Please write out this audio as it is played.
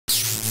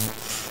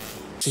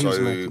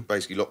So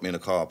basically locked me in a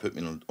car, put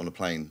me on a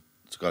plane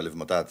to go live with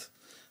my dad.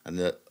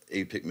 And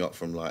he picked me up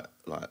from like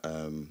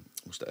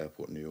what's the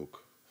airport in New York?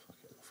 I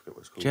forget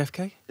what it's called.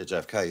 JFK? Yeah,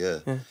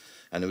 JFK, yeah.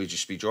 And then we'd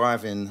just be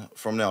driving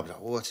from there. I'd be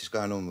like, what is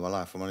going on with my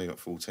life? I'm only like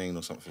 14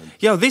 or something.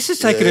 Yo, this is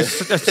taking a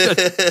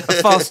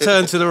fast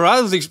turn to the right.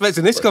 I was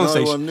expecting this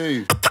conversation. No one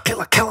knew.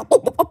 KILLA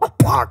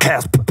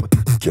podcast.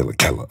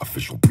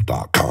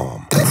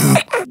 KILLAofficial.com.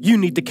 You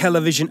need the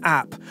KELA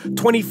app.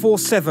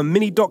 24/7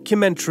 mini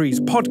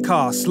documentaries,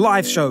 podcasts,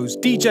 live shows,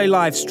 DJ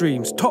live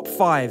streams, top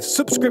fives,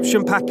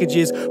 subscription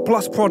packages,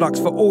 plus products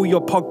for all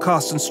your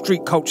podcasts and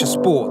street culture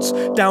sports.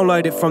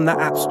 Download it from the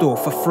App Store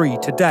for free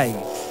today.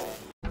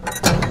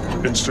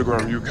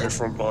 Instagram UK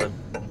Frontline.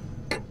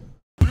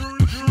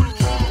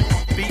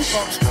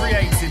 Beatbox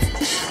created.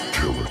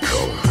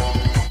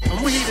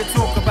 And we're here to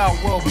talk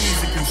about world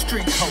music and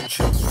street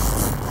culture.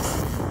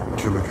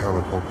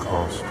 KILLA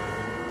podcast.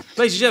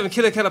 Ladies and gentlemen,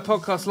 KILLA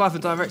podcast, live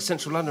and direct,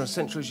 Central London, as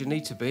central as you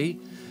need to be.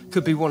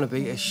 Could be, wanna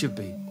be, it should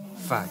be.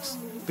 Facts.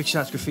 Big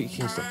shout out to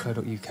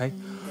Graffiti'S.co.uk.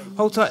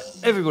 Hold tight,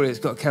 everybody that's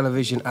got a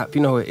KELA app,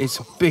 you know it is.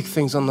 Big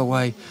things on the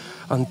way.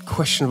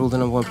 Unquestionable, the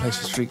 #1 place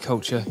for street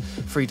culture.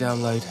 Free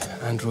download,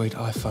 Android,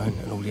 iPhone,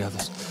 and all the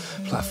other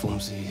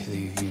platforms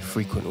you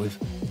frequent with.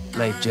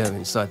 Ladies and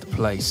gentlemen, inside the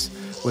place,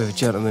 we have a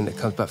gentleman that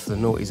comes back for the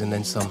noughties and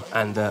then some.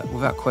 And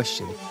without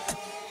question,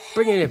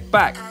 bringing it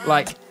back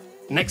like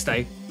next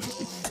day,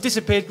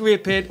 disappeared,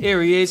 reappeared,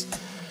 here he is.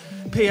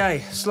 PA,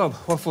 SLOB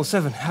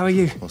 147, how are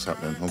you? What's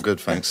happening? I'm good,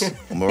 thanks.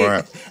 I'm all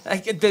right.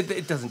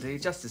 It doesn't do you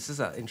justice, does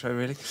that intro,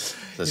 really?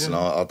 Listen,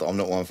 I'm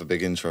not one for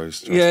big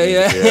intros.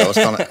 Yeah. I was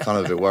kind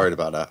of a bit worried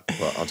about that,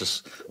 but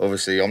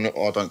obviously,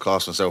 I don't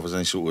class myself as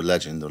any sort of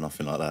legend or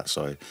nothing like that,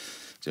 so...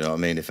 Do you know what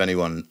I mean? If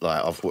anyone,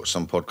 like, I've watched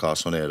some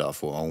podcasts on here that I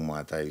thought, oh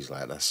my days,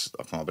 like, I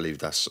can't believe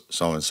that's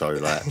so-and-so,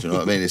 like, do you know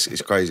what I mean?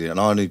 It's crazy. And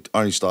I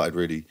only started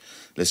really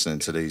listening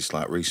to these,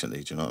 like,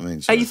 recently, do you know what I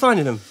mean? So, how you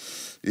finding them?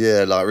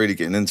 Yeah, like, really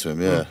getting into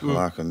them, yeah. I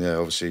like them, yeah.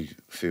 Obviously,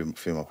 a few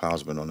of my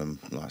pals have been on them,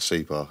 like,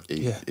 SEPA.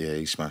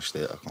 He smashed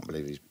it. I can't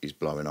believe he's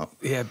blowing up.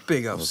 Yeah,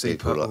 big up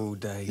SEPA like, all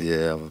day.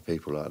 Yeah, other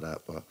people like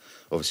that. But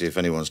obviously, if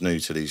anyone's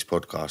new to these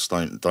podcasts,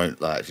 don't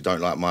like, if you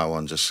don't like my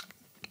one, just...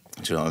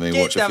 Do you know what I mean?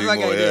 Watch a few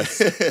more, yeah.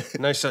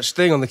 No such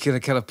thing on the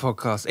KILLA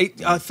podcast.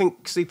 I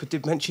think SEPA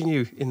did mention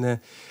you in the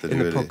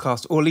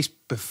podcast, or at least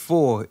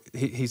before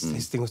his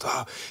thing was,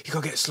 you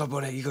got to get SLOB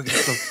on it, you got to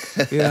get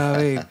SLOB. You know what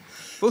I mean?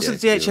 But also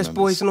the DHS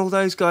boys and all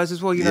those guys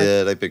as well, you know?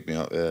 Yeah, they picked me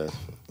up, yeah.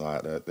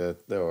 Like, they're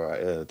all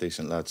right, yeah,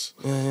 decent lads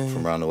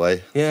from around the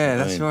way. Yeah,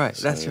 that's right,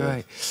 that's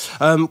right.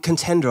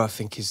 Contender, I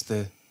think, is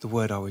the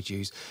word I would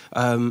use.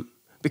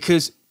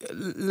 Because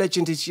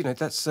legend is, you know,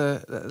 that's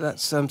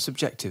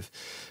subjective.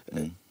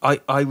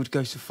 I would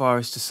go so far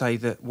as to say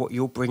that what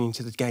you're bringing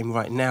to the game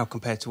right now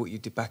compared to what you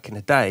did back in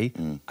the day,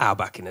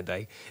 back in the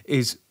day,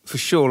 is for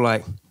sure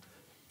like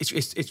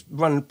it's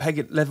run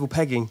level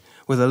pegging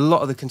with a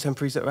lot of the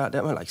contemporaries that are out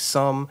there, like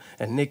Some,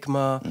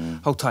 Enigma,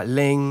 Hold Tight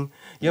Ling.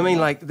 You know what I mean?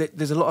 Like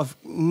there's a lot of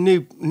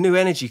new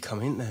energy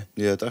coming, isn't there?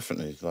 Yeah,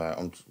 definitely. Like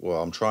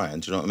I'm trying.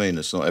 Do you know what I mean?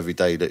 It's not every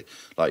day that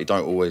like you're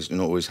not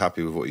always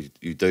happy with what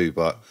you do,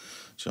 but.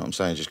 Do you know what I'm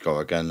saying? Just go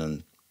again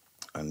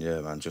and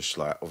yeah, man, just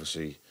like,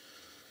 obviously,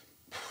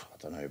 I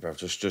don't know, bro,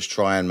 just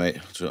trying, mate.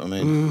 Do you know what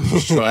I mean?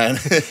 Just trying.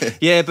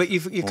 Yeah, but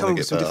you're coming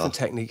with some different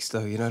techniques,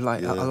 though, you know,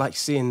 like, I like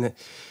seeing that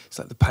it's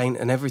like the paint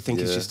and everything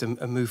is just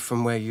a move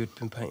from where you'd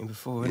been painting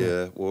before, isn't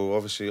it? Well,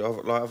 obviously,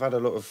 I've had a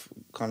lot of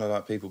kind of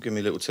like people give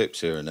me little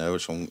tips here and there,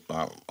 which I'm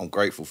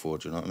grateful for.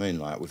 Do you know what I mean?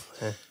 Like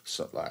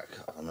like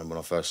I remember when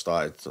I first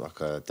started, like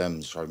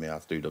Dems showed me how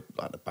to do the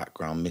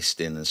background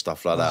misting and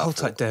stuff like that. Hold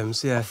Tight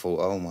Dems, yeah. I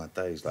thought, oh my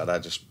days, like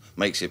that just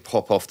makes it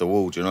pop off the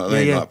wall. Do you know what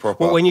I mean? Like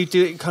proper. Well, when you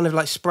do it, kind of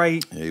like spray.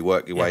 Yeah, you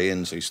work your way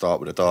in, so you start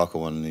with a darker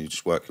one, and you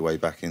just work your way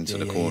back into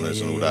the corners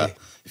and all that.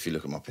 If you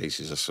look at my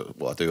pieces, that's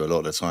what I do a lot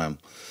of the time.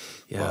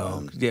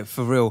 Yeah,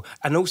 for real.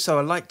 And also,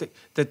 I like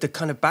the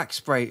kind of back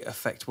spray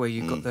effect where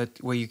you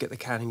got where you get the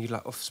can and you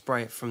like off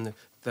spray it from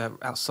the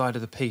outside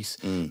of the piece.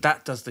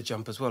 That does the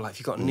jump as well. Like if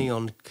you got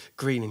neon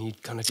green and you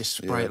kind of just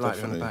spray it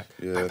lightly on the back.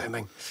 Yeah. Bang, bang,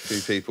 bang. A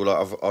few people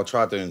like I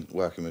tried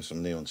working with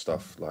some neon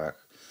stuff like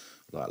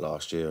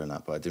last year and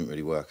that, but it didn't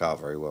really work out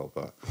very well.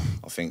 But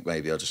I think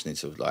maybe I just need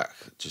to like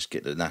just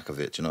get the knack of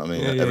it. Do you know what I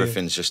mean?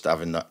 Everything's just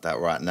having that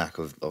right knack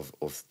of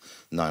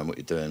knowing what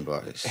you're doing.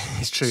 But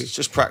it's true. It's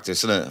just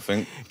practice, isn't it? I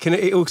think.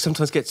 It all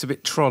sometimes gets a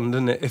bit tron,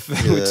 doesn't it? If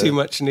with too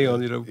much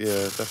neon, you know.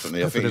 Yeah,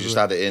 definitely. I think you just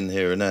add it in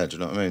here and there. Do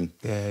you know what I mean?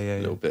 Yeah. A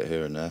little bit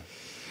here and there.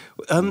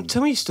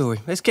 Tell me your story.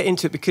 Let's get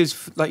into it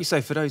because, like you say,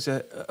 for those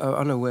that are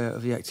unaware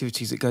of the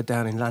activities that go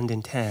down in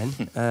London Town,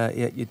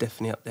 you're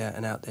definitely up there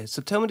and out there.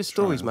 So tell me the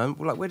stories, man.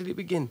 Like, where did it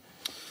begin?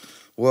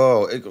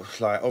 Well,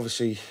 like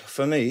obviously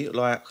for me,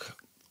 like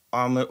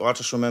I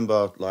just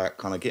remember like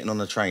kind of getting on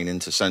the train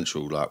into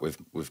Central, like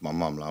with my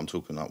mum. Like I'm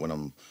talking like when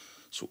I'm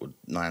sort of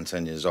 9,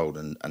 10 years old,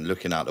 and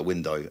looking out the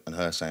window, and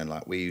her saying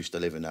like, we used to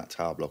live in that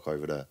tower block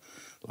over there,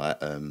 like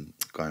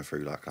going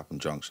through like Clapham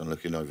Junction,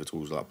 looking over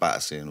towards like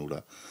Battersea and all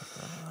that.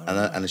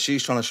 And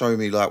she's trying to show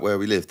me like where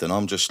we lived, and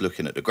I'm just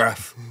looking at the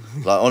GRAFF.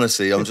 Like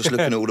honestly, I'm just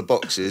looking at all the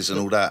boxes and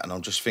all that, and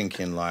I'm just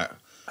thinking like,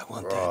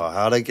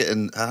 how are they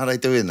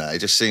doing that? It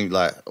just seemed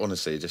like,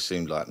 honestly, it just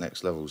seemed like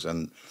next levels.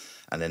 And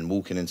then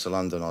walking into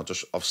London,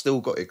 I've still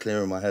got it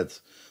clear in my head.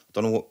 I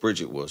don't know what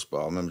bridge it was,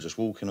 but I remember just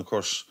walking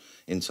across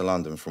into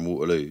London from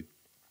Waterloo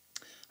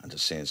and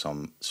just seeing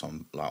some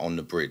like on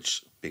the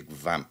bridge, big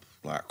vamp,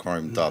 like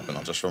chrome dub, and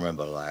I just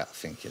remember like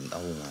thinking,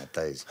 oh my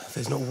days.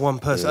 There's not one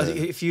person,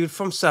 if you're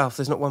from South,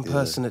 there's not one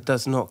person that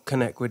does not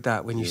connect with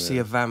that when you see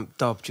a vamp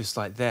dub just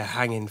like there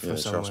hanging from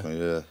somewhere. Trust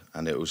me,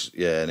 and it was,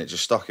 and it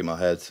just stuck in my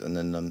head. And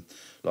then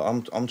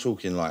like I'm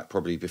talking like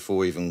probably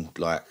before even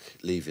like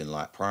leaving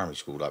like primary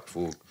school, like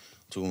before,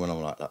 talking when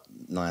I'm like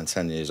 9,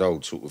 10 years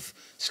old, sort of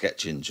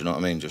sketching, do you know what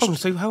I mean?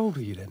 Just so how old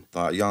were you then?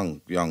 like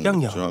young. Do you know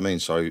what I mean?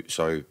 So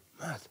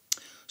mad.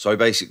 So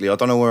basically, I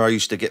don't know where I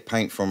used to get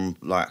paint from.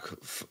 Like,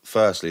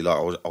 firstly, like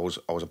I was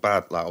a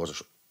bad, like I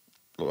was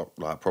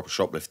like proper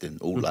shoplifting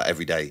all like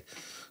every day,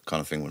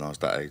 kind of thing when I was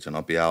that age, and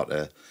I'd be out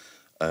there,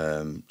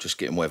 just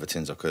getting whatever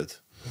tins I could,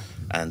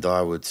 and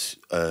I would,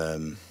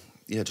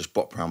 just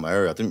bop around my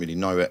area. I didn't really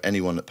know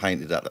anyone that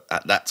painted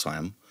at that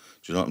time.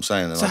 Do you know what I'm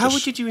saying? And so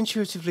did you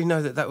intuitively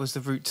know that was the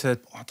route to?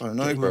 I don't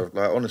know, bro.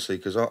 Like honestly,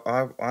 because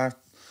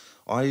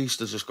I used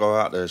to just go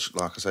out there,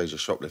 like I say,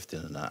 just shoplifting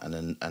and that, and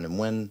then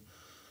when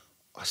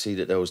I see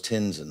that there was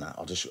tins and that,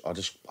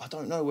 I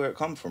don't know where it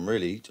come from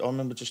really. I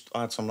remember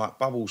I had some like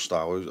bubble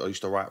style. I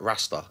used to write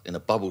Rasta in a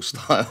bubble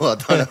style. I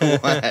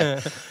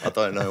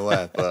don't know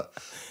why, but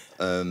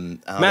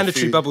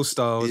mandatory bubble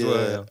style as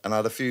well. Yeah. And I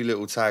had a few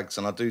little tags,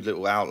 and I do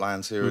little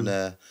outlines here and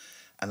there,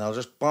 and I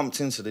just bumped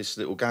into this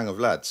little gang of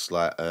lads,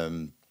 like,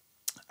 and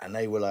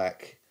they were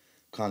like,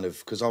 kind of,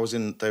 because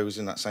they was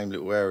in that same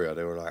little area.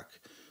 They were like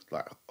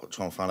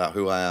trying to find out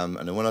who I am,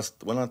 and then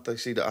when they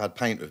see that I had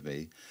paint with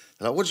me.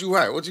 Like, what do you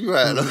write?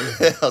 And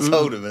I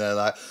told them, and they're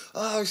like,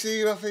 oh, I see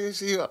you up here, I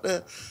see you up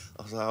there.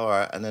 I was like, all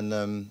right. And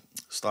then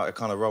started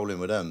kind of rolling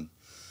with them.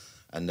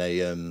 And I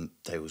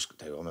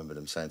remember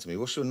them saying to me,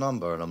 what's your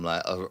number? And I'm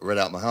like, I read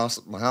out my house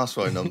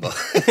phone number.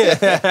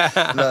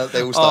 No,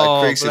 they all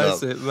started creasing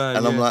up. It, man,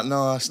 and I'm like,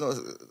 no, it's not.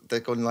 They're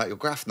calling like your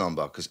GRAFF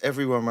number, because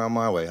everyone around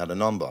my way had a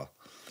number.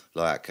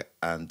 Like,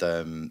 and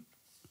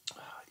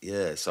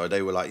so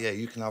they were like, yeah,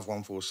 you can have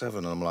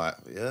 147. And I'm like,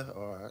 yeah,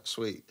 all right,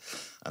 sweet.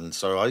 And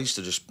so I used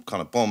to just kind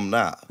of bomb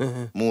that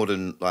more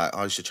than, like,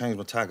 I used to change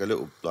my tag a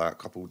little, like a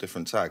couple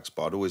different tags,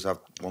 but I'd always have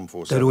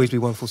 147. There'd always be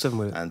 147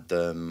 with it.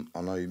 And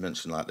I know you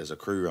mentioned, like, there's a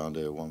crew around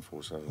here,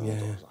 147. Yeah. I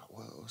was like,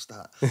 what's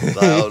that?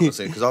 Like,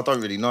 because I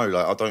don't really know.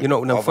 Like, I don't.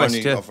 You're not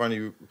I've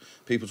only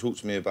people talk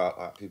to me about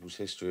like people's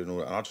history and all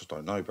that, and I just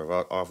don't know,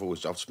 bro. I've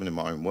just been in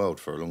my own world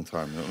for a long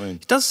time. You know what I mean?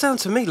 It does sound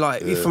to me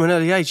like from an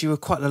early age you were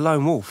quite a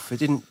lone wolf. It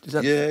didn't.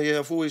 Yeah.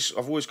 I've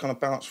always kind of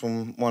bounced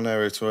from one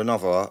area to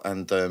another,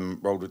 and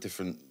rolled with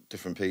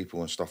different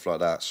people and stuff like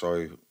that.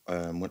 So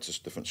went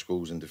to different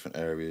schools in different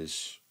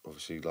areas.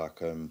 Obviously,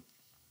 like.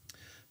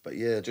 But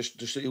yeah,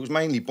 just it was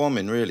mainly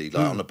bombing really,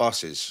 like on the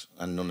buses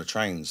and on the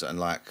trains. And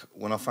like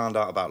when I found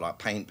out about like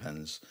paint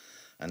pens,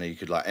 and then you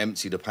could like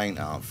empty the paint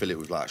out and fill it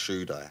with like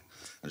shoe dye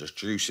and just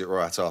juice it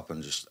right up,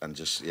 and just them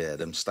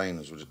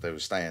stainers they were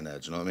staying there.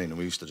 Do you know what I mean? And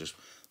we used to just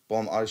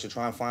bomb. I used to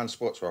try and find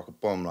spots where I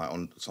could bomb, like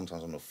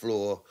sometimes on the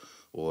floor,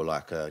 or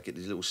like get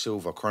these little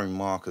silver chrome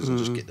markers and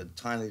just get the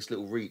tiniest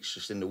little reach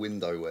just in the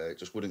window where it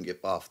just wouldn't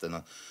get buffed.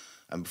 And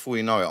before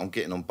you know it, I'm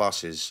getting on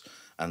buses.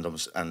 And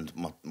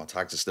my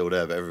tags are still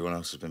there, but everyone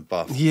else has been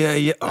buffed.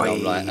 Yeah.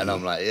 And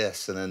I'm like,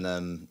 yes. And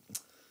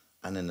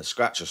then the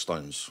scratcher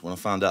stones. When I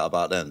found out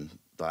about them,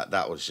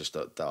 that was just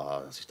I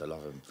used to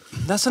love them.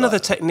 That's another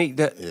technique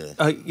that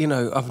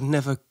I've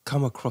never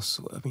come across.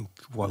 I mean,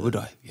 why would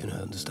I?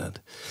 Understand?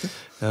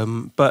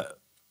 But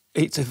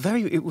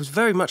it was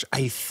very much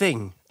a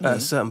thing at a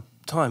certain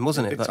time,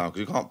 wasn't it? Big time, because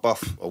you can't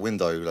buff a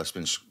window that's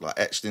been like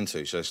etched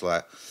into. So it's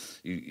like.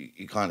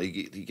 You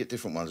get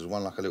different ones. There's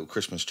one like a little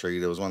Christmas tree.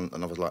 There was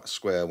another like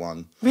square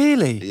one.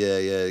 Really?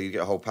 Yeah. You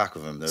get a whole pack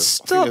of them.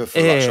 Stop I think they were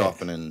for like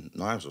sharpening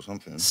knives or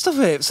something. Stop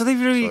it! So they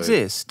really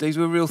exist. These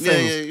were real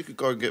things. Yeah. You could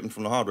go and get them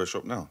from the hardware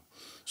shop now.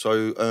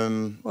 So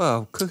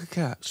wow, cook a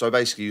cat. So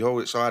basically, you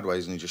hold it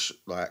sideways and you just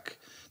like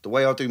the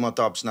way I do my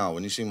dubs now.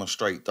 When you see my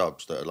straight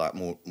dubs that are like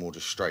more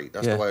just straight,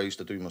 that's the way I used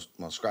to do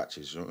my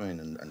scratches. You know what I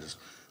mean?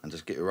 And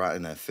just get it right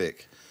in there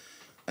thick.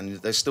 And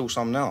there's still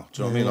some now.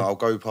 Do you know what I mean? Like I'll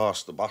go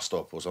past the bus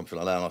stop or something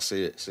like that, and I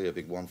see a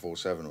big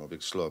 147 or a big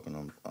SLOB, and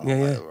I'm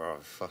like, oh,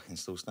 fucking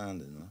still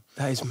standing. Man.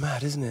 That is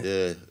mad, isn't it?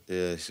 Yeah,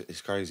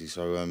 it's crazy.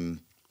 So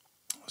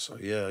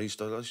yeah, I used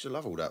to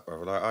love all that,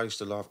 bro. Like I used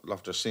to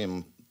love just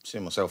seeing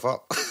myself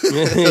up.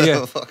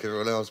 Yeah. Fuck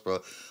everyone else,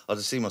 bro. I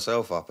just see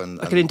myself up and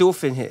like an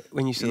endorphin hit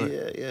when you saw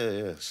it.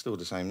 Yeah. Still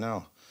the same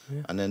now.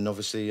 Yeah. And then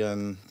obviously, I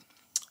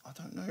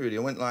don't know really.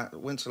 I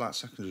went to like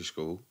secondary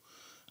school.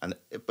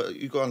 But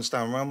you got to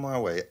understand, around my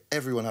way,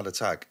 everyone had a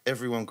tag.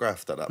 Everyone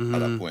graphed at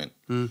that point.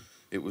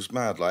 it was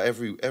mad. Like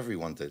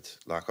everyone did.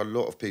 Like a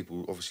lot of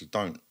people obviously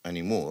don't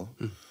anymore,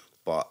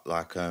 but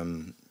like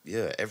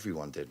yeah,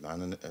 everyone did,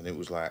 man. And it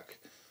was like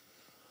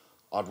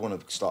I'd want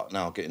to start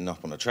now getting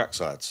up on the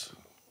tracksides.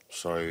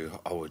 So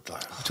I would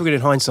like talking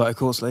in hindsight, of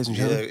course, ladies and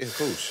gentlemen. yeah, of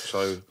course.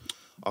 So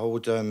I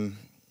would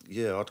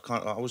yeah,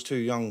 I was too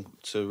young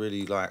to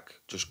really like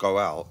just go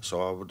out.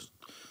 So I would.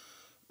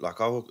 Like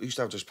I used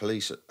to have just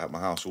police at my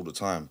house all the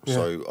time. Yeah.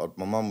 So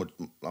my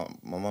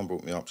mum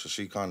brought me up, so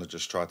she kind of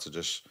just tried to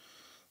just,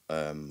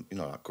 you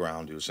know, like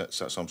ground you, set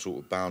some sort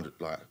of boundary,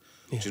 like,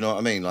 do you know what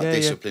I mean? Like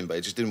discipline, but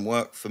it just didn't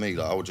work for me.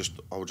 Like I would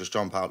just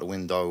jump out the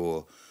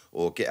window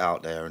or get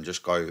out there and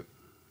just go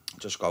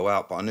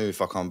out. But I knew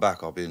if I come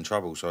back, I'll be in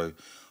trouble. So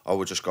I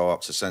would just go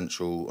up to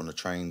Central on the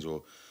trains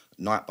or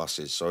night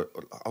buses. So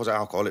I was an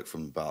alcoholic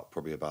from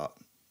probably about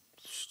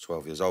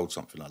 12 years old,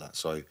 something like that.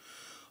 So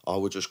I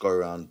would just go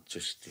around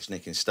just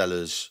nicking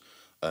Stellas,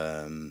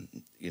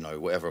 you know,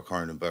 whatever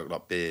Kronenberg,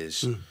 like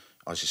beers.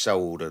 I used to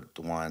sell all the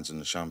wines and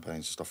the champagnes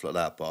and stuff like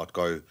that, but I'd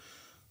go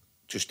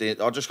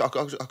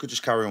I could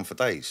just carry on for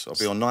days. I'd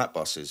be on night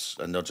buses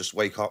and I'd just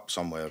wake up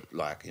somewhere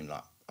like in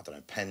like, I don't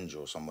know, Penge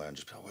or somewhere and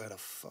just be like, where the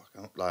fuck?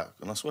 Like,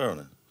 and I swear on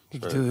it. You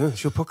can do it,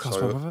 it's your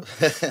podcast, my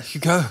brother. You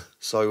go.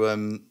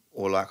 So,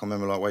 or like I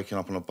remember like waking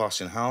up on a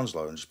bus in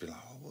Hounslow and just being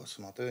like, oh, what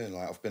am I doing?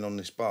 Like I've been on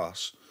this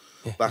bus.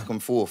 Back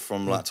and forth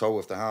from like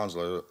Tolworth to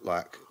Hounslow,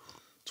 like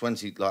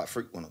 20, like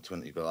three, well not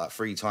 20, but like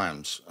 3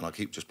 times, and I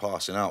keep just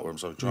passing out where I'm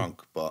so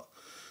drunk. But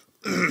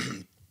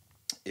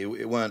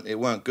it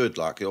weren't good.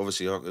 Like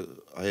obviously,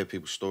 I hear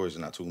people's stories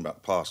and that talking about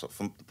the past. Like,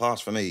 the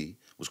past for me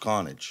was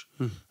carnage,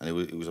 and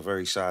it was a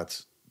very sad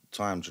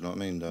time. Do you know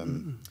what I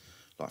mean?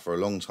 Like for a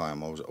long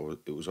time,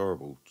 it was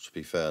horrible. To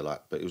be fair,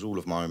 like, but it was all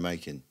of my own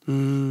making.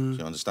 Do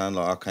you understand?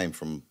 Like I came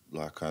from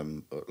like a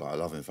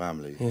loving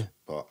family,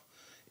 but.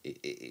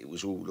 It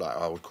was all like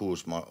I would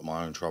cause my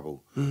own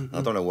trouble. And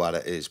I don't know why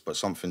that is, but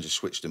something just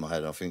switched in my head.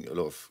 And I think a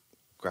lot of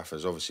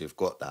graffers obviously have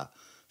got that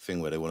thing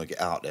where they want to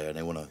get out there and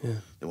they want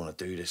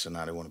to do this and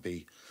that. They want to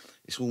be.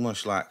 It's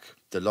almost like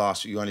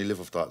you only live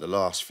with like the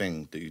last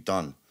thing that you've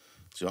done.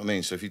 Do you know what I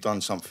mean? So if you've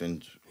done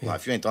something, like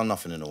if you ain't done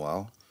nothing in a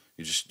while,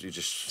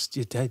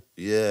 you're dead.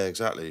 Yeah,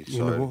 exactly.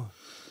 You're in the water.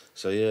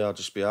 So yeah, I'd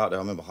just be out there.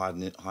 I remember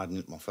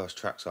hiding my first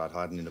trackside,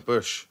 hiding in the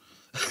bush,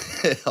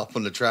 up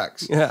on the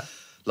tracks. Yeah.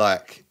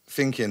 Like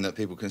thinking that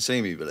people can see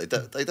me, but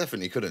they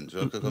definitely couldn't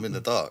because I'm in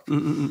the dark.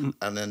 And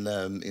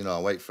then you know,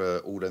 I wait for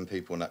all them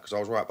people and that because I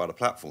was right by the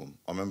platform.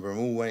 I remember them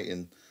all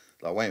waiting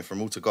for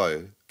them all to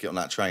go, get on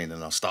that train,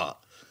 and I'll start.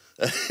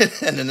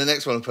 And then the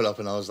next one would pull up,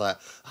 and I was like,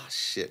 oh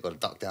shit, got to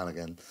duck down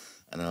again.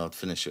 And then I'd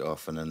finish it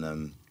off, and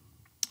then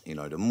you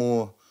know,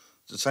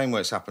 the same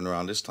way it's happened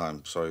around this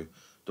time. So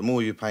the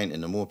more you're painting,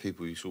 the more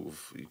people you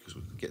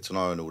get to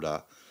know and all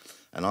that.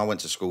 And I went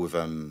to school with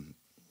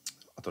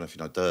I don't know if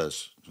you know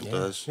Durs.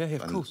 Durs? Yeah,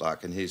 of course.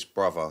 Like, and his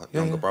brother,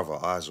 younger brother,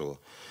 Isor,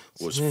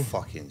 was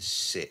fucking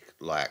sick.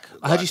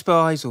 How do you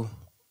spell Isor?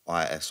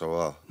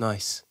 ISOR.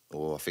 Nice.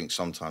 Or I think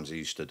sometimes he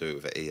used to do it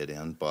with an E at the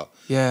end, but...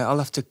 Yeah, I'll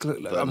have to...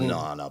 I mean,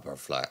 no, bro,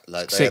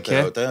 like they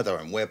had their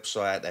own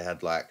website, they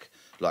had like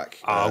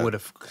I would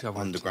have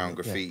underground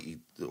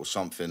graffiti or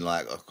something,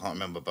 like, I can't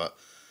remember, but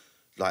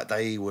like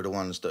they were the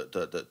ones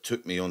that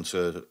took me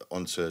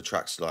onto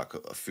tracks, like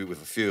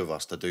with a few of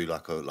us to do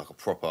like a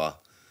proper...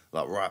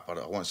 Like right, but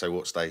I won't say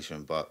what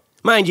station, but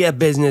mind your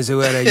business,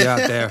 whoever you're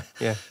out there.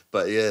 Yeah.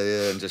 But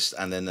yeah,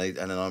 and then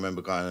I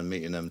remember going and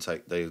meeting them,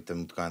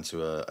 them going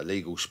to a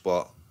legal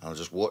spot, and I was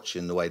just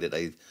watching the way that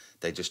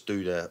they just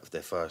do their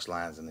first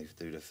lines and they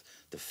do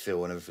the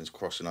fill and everything's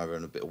crossing over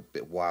in a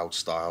bit wild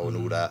style and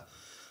all that.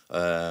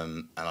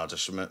 And I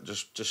just remember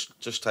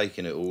just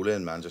taking it all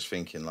in, man, just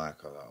thinking like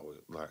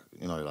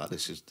you know, like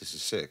this is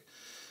sick.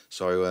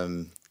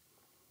 So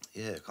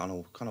yeah, kind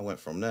of went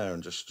from there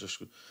and just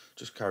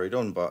carried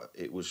on. But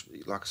it was,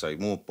 like I say,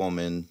 more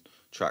bombing,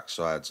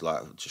 tracksides,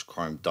 like just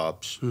chrome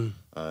dubs.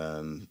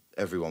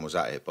 Everyone was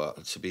at it,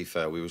 but to be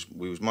fair, we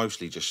was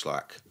mostly just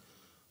like,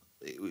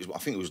 I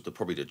think it was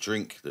probably the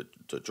drink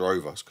that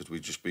drove us, because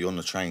we'd just be on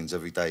the trains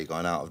every day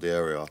going out of the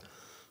area.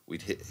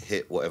 We'd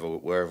hit wherever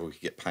we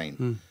could get paint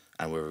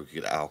and wherever we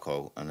could get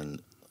alcohol, and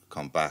then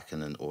come back,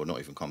 and then, or not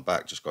even come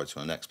back, just go to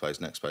the next place.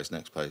 Do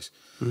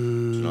you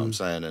know what I'm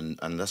saying?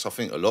 And that's, I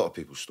think, a lot of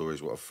people's stories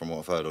from what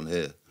I've heard on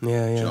here.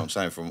 Yeah. Do you know what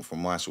I'm saying?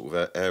 From my sort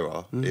of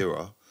era,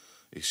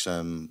 it's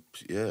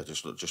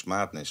just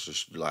madness,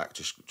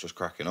 just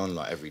cracking on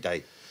like every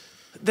day.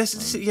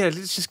 Let's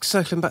just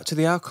circling back to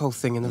the alcohol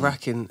thing and the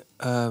racking,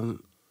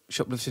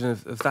 shoplifting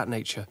of that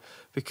nature,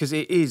 because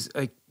it is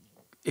a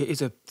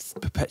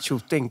perpetual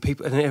thing.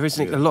 People, and there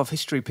isn't a lot of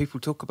history people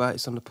talk about.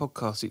 It's on the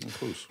podcast. Of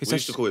course, we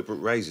used to call it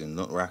raising,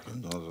 not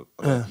racking.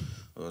 I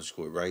just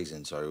call it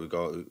raising. So we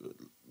go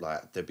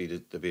like there'd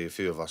be a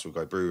few of us would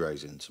go brew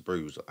raising. So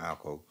brew was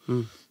alcohol,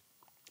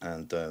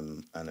 and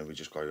then we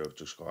just go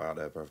out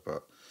there, bruv.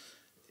 But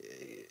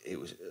it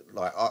was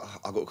like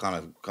I got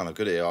kind of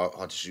good at it.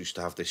 I just used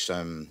to have this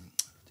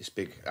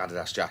big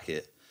Adidas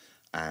jacket,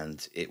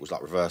 and it was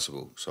like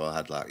reversible. So I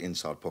had like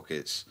inside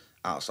pockets,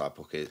 outside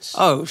pockets.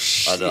 Oh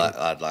shit!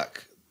 I had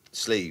like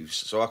sleeves,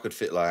 so I could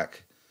fit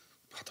like,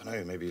 I don't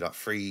know, maybe like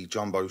 3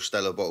 jumbo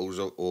Stella bottles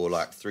or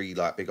like 3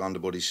 like big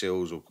underbody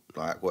seals or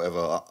like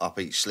whatever up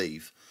each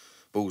sleeve.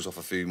 Balls off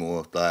a few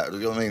more, like, you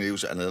know what I mean? It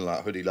was, and then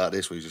like hoodie like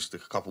this, where you just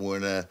stick a couple more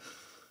in there.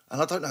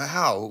 And I don't know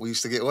how we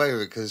used to get away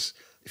with it, because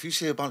if you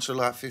see a bunch of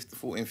like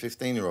 14,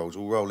 15-year-olds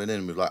all rolling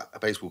in with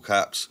like baseball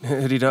caps,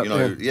 hoodied up, you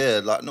know,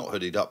 yeah, like not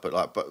hoodied up, but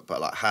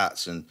like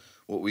hats and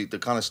the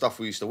kind of stuff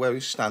we used to wear, we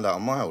used to stand out a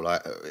mile.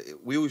 Like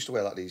we all used to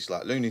wear like these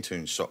like Looney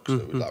Tunes socks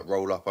that would like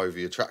roll up over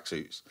your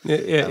tracksuits.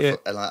 Yeah.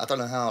 And like I don't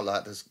know how,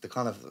 like the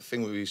kind of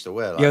thing we used to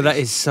wear. Like, Yeah, that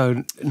is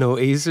so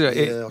naughty, isn't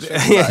it? Yeah, I was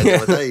thinking about it the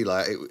other day.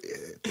 Like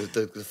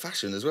the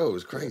fashion as well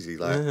was crazy.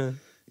 Like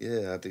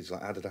yeah, I had these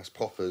like Adidas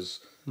poppers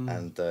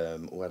and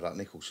we had like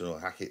Nicholson or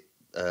Hackett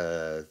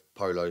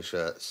polo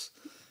shirts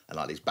and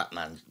like these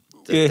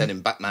denim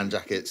Batman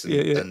jackets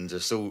and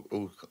just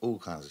all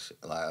kinds of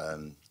shit.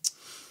 Like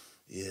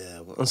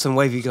on some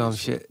wavy garm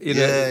shit, you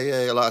know?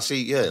 Yeah, like I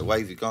see,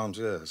 wavy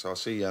garms, so I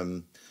see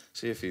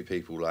a few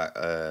people like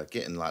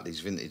getting like these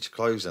vintage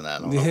clothes and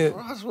that, and I'm like,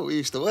 oh, that's what we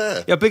used to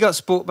wear. Yeah, big up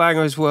Sport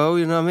Banger as well,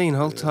 you know what I mean?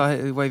 Hold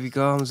tight, wavy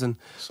garms and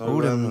so, all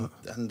them.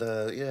 And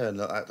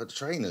like, the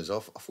trainers, I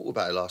thought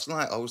about it last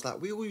night. I was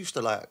like, we all used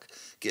to like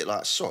get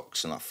like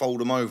socks and like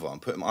fold them over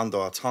and put them under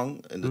our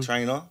tongue in the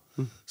trainer.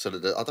 So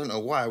that I don't know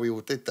why we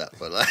all did that,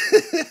 but like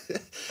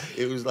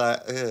it was like,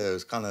 it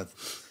was kind of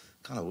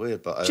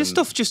weird, but just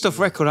off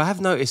record, I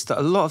have noticed that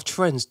a lot of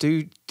trends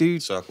do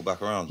circle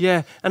back around.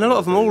 Yeah, and a lot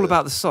of them are all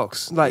about the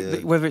socks,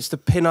 like whether it's the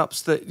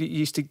pin-ups that you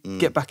used to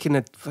get back in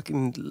the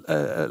fucking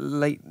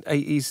late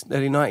 80s,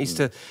 early 90s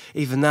to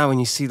even now when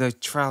you see those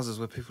trousers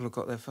where people have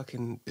got their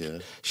fucking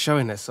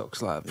showing their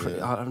socks. Like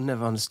I've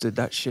never understood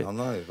that shit. I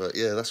know, but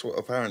yeah, that's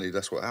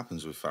what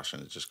happens with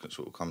fashion. It just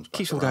sort of comes back.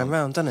 Keeps on going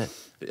round, doesn't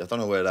it? I don't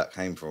know where that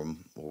came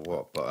from or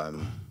what,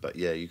 but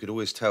yeah, you could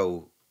always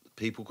tell.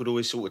 People could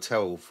always sort of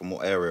tell from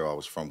what area I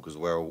was from because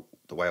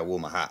the way I wore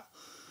my hat.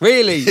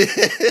 Really?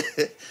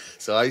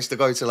 So I used to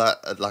go to like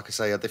I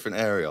say, a different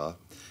area,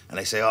 and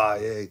they say, "Oh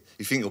yeah,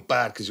 you think you're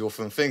bad because you're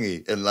from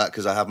Thingy," and like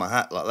because I have my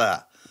hat like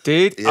that.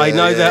 Dude, Yeah, I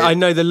know yeah, that. yeah. I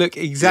know the look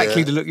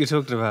exactly. The look you're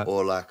talking about.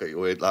 Or like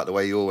the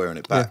way you're wearing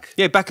it back.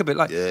 Yeah, back a bit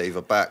like. Yeah,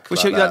 either back.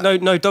 Which like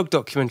that. No Dog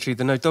documentary.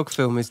 The No Dog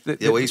film is.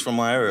 Yeah, well, he's from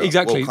my area.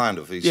 Exactly. Well, kind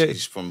of.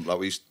 He's from like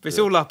we used. It's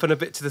all up and a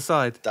bit to the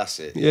side. That's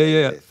it.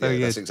 Yeah.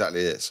 That's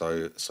exactly it.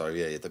 So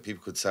yeah, the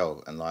people could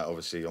tell, and like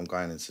obviously I'm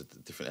going into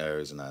different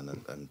areas and that,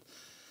 and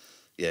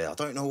yeah, I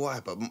don't know why,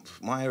 but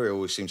my area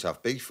always seems to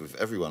have beef with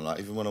everyone. Like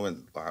even when I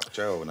went back to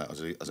jail and that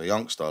as a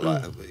youngster,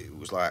 like it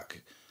was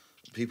like.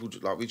 People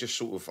like we just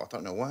sort of I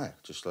don't know why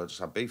just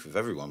had beef with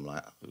everyone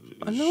like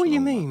I know what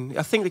you mean.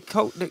 I think the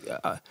cult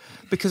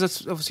because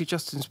it's obviously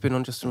Justin's been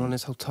on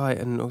his whole tight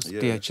and also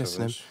DHS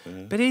and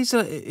them. But it's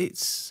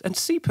and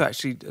SEPA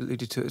actually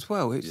alluded to it as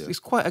well. It's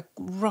quite a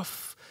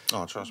rough.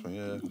 Oh, trust me,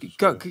 yeah.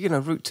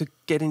 Route to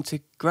get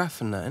into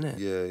GRAFF and that,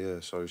 isn't it? Yeah.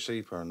 So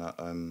SEPA and that.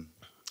 I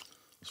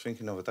was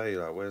thinking the other day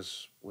like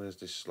where's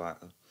this like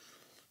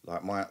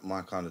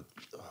my kind of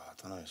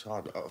I don't know. It's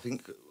hard. I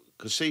think.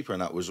 Because SEPA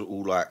and that was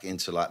all like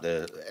into like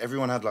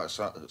everyone had like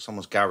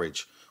someone's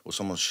garage or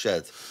someone's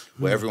shed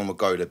where everyone would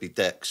go. There'd be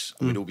decks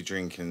and we'd all be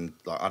drinking.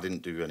 Like I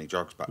didn't do any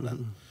drugs back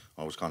then.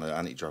 I was kind of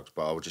anti-drugs,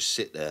 but I would just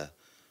sit there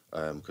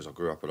because I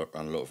grew up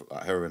around a lot of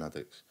like heroin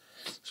addicts.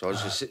 So I would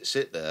just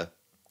sit there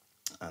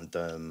and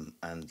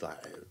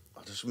like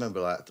I just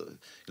remember like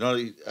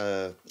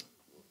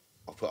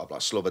I put up like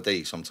SLOB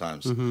PA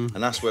sometimes, and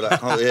that's where that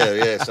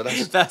So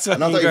that's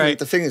great.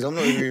 The thing is, I'm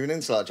not even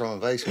into like drum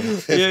and bass.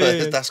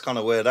 That's kind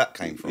of where that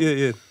came from. Yeah.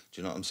 Do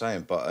you know what I'm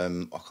saying? But I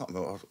can't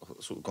remember. I've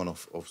sort of gone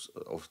off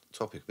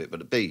topic a bit. But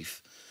the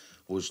beef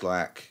was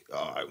like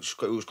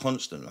it was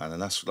constant, man,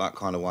 and that's like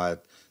kind of why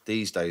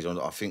these days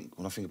I think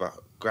when I think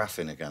about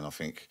graphing again, I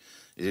think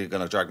is it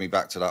going to drag me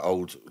back to that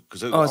old?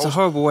 Because it's a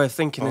horrible way of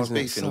thinking. I was isn't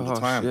it? beefing So all the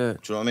harsh, time. yeah. Do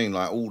you know what I mean?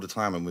 Like all the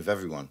time and with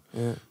everyone.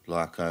 Yeah.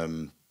 Like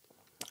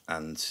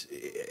and.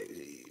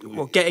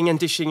 Well, getting and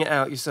dishing it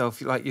out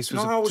yourself, like this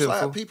was. No, I was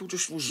like people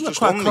was just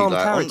quite on a calm me,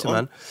 like, character,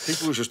 man.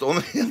 People was just on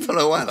me. I don't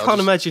know why. I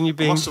can't imagine you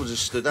being. I must have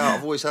just stood out.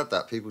 I've always had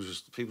that. People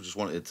just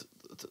wanted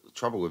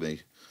trouble with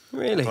me.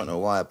 Really? I don't know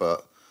why,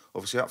 but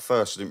obviously at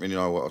first I didn't really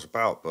know what I was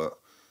about. But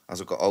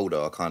as I got older,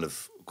 I kind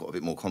of got a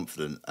bit more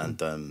confident and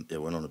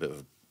went on a bit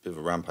of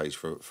a rampage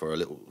for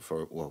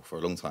a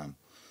long time.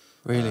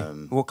 Really?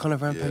 What kind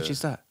of rampage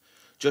is that?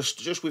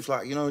 Just with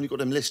like when you've got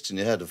them lists in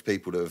your head of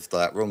people that have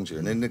like wronged you,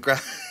 and in the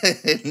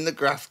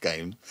GRAFF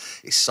game,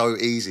 it's so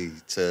easy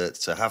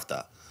to have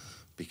that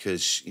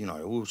because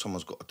all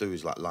someone's got to do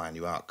is like line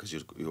you out because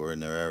you're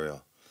in their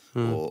area,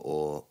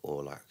 or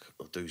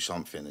do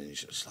something, and you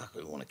just like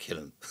you want to kill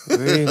them.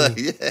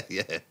 Really?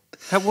 yeah.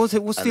 How was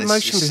it? What's the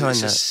emotion behind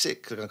that? It's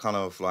sick kind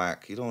of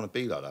like you don't want to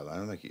be like that, man.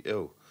 It'll make you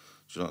ill.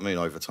 Do you know what I mean?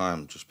 Over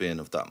time, just being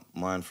of that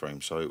mind frame.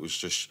 So it was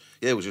just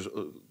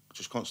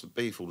constant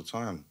beef all the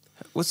time.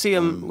 Well, see,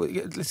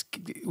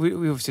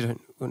 we obviously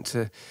don't want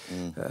to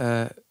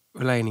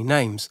relay any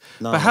names,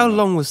 but how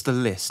long was the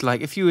list?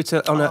 Like, if you were to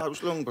it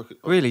was long,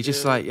 really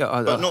just like,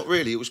 but not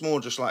really. It was more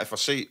just like if I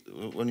see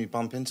when you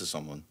bump into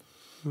someone,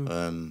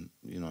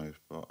 You know,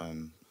 but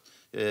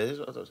yeah,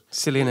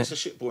 Silly, innit?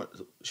 It's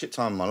a shit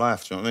time in my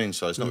life. Do you know what I mean?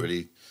 So it's not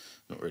really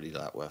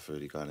that worth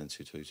really going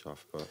into too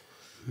tough. But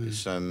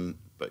it's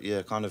but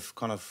yeah, kind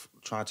of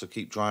tried to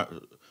keep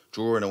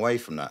drawing away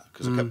from that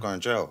because I kept going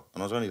to jail,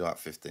 and I was only like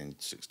 15,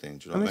 16.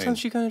 Do you know How what I many mean? times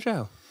did you go to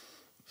jail?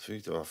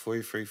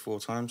 3, 4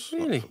 times.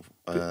 Really?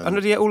 Like, all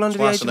under the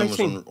age of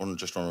 18? Was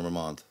just on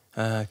remand.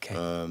 Okay.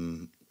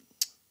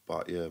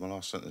 But yeah, my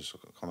last sentence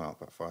come out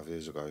about 5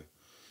 years ago.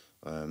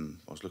 I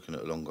was looking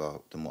at it longer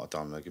than what I'd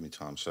done. They give me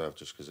time served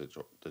just because they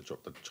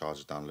dropped the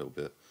charges down a little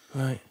bit.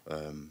 Right.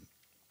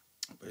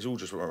 But it's all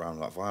just around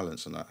like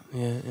violence and that.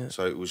 Yeah, yeah.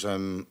 So it was. Are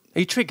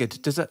you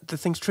triggered? Does the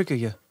things trigger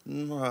you?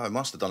 Well, I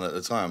must have done it at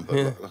the time, but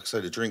like I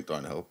say, the drink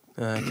don't help.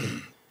 Okay.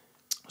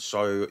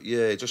 So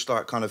yeah, just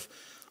like kind of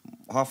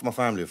half of my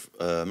family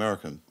are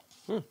American.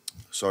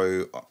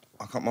 So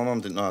my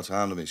mum didn't know how to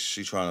handle me.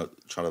 She tried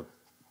to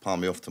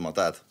palm me off to my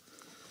dad.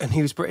 And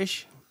he was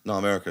British? No,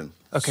 American.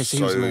 Okay, so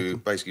he was American.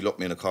 Basically locked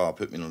me in a car,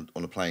 put me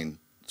on a plane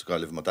to go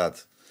live with my dad,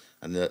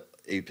 and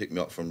he picked me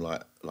up from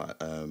like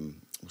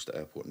what's the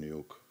airport in New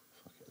York?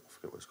 I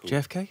forget what it's called.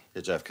 JFK?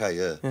 Yeah,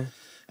 JFK. Yeah.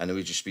 And then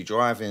we'd just be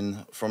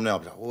driving from there.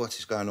 I'd be like, what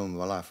is going on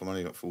with my life? I'm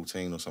only like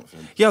 14 or something.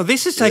 Yo,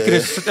 this is taking a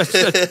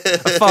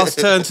fast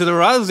turn to the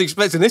right. I was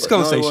expecting this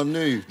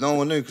conversation. No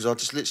one knew because I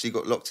just literally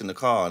got locked in the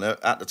car. And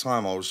at the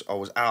time, I was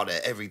out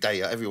there every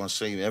day. Everyone's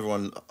seen me.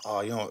 Everyone,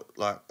 you know,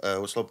 like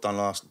what SLOB done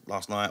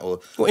last night, or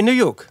what, in New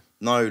York?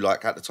 No,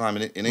 like at the time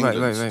in England.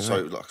 Right.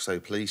 So like I say,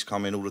 police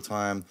come in all the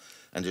time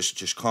and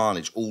just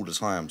carnage all the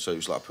time. So it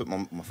was like I put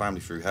my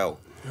family through hell,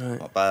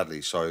 like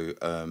badly. So.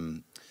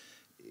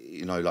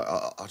 You know, like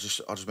I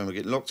just remember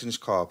getting locked in this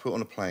car, put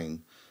on a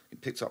plane,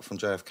 picked up from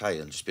JFK,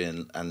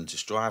 and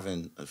just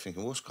driving and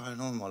thinking, what's going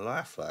on in my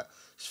life? Like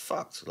it's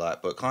fucked.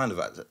 Like, but kind of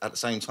at the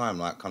same time,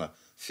 like kind of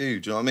phew.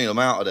 Do you know what I mean? I'm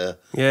out of there.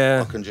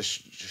 Yeah. I can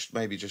just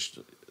maybe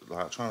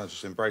like trying to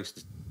just embrace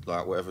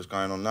like whatever's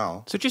going on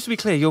now. So just to be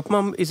clear, your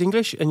mum is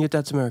English and your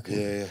dad's American.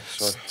 Yeah.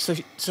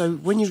 So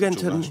when you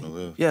get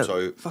into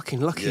so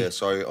fucking lucky. Yeah.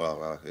 So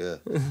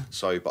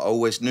but I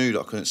always knew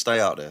that I couldn't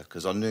stay out there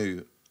because I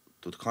knew.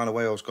 The kind of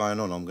way I was going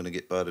on, I'm going to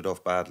get birded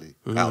off badly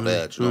out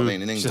there. Do you know what I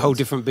mean? In England, it's a whole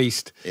different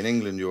beast. In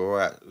England, you're all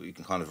right. You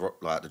can kind of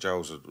like the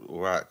jails are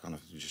all right. Kind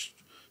of you just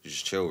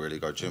chill, really,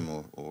 go gym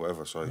or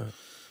whatever. So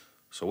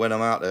when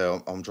I'm out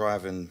there, I'm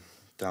driving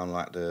down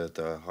like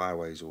the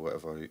highways or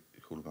whatever you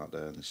call them out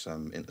there, and there's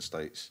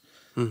interstates,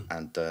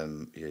 and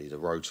the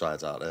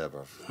roadsides out there,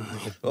 bro.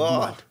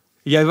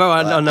 Yeah, well,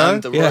 I know.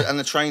 And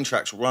the train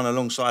tracks run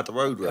alongside the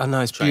road. I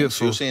know, it's beautiful. So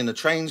beautiful. you're seeing the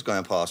trains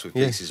going past with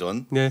pieces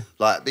on. Yeah.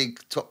 Like big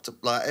top,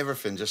 like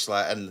everything, just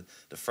like, and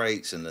the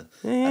freights and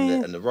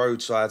the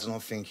roadsides. And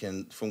I'm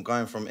thinking, from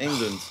going from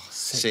England,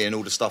 seeing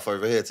all the stuff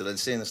over here to then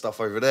seeing the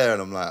stuff over there.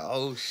 And I'm like,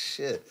 oh,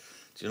 shit.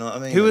 Do you know what I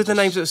mean? Who were the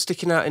names that were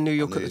sticking out in New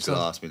York at the time?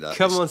 Ask me that.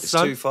 Come on,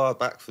 son. It's too far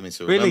back for me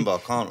to remember. I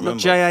can't remember.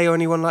 Not JA or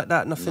anyone like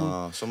that? Nothing?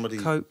 No, somebody...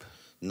 Cope?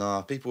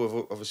 No, people have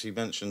obviously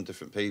mentioned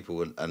different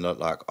people. And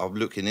like, I'm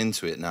looking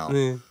into it now.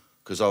 Yeah.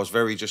 Because I was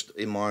very just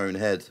in my own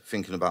head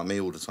thinking about me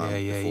all the time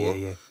before.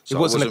 Yeah. So it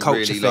wasn't a culture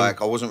really thing. Like,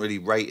 I wasn't really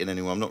rating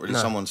anyone. I'm not really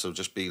someone to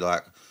just be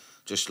like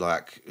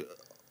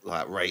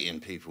rating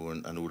people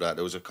and all that.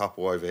 There was a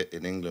couple over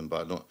in England,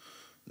 but not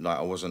like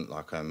I wasn't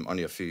like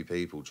only a few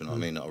people. Do you know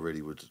what I mean? That I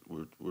really would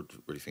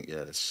really think,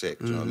 yeah, they're sick.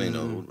 Do you know what I mean?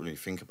 I wouldn't really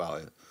think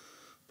about it.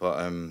 But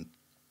I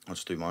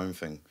just do my own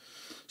thing.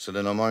 So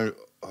then I'm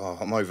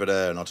over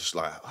there and I just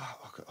like.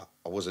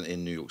 I wasn't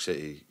in New York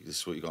City. This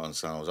is what you got to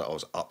understand. I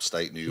was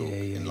upstate New York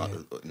in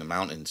the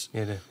mountains.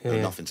 There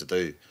was nothing to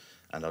do,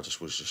 and I was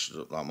just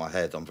like my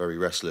head. I'm a very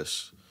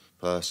restless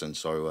person,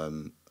 so I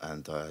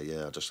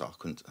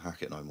couldn't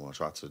hack it no more. I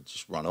tried to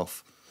just run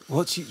off.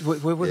 Where'd you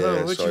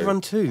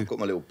run to? I got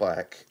my little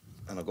bike,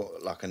 and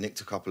I nicked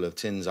a couple of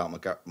tins out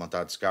my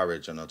dad's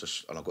garage, and I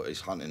got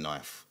his hunting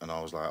knife, and I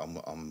was like,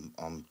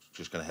 I'm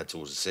just gonna head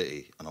towards the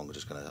city, and I'm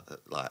just gonna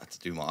have to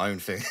do my own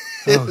thing.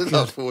 I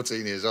was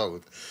 14 years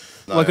old.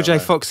 No, Michael J.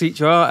 Fox, eat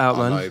your heart out,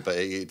 man. No, but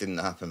it didn't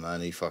happen,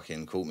 man. He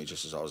fucking caught me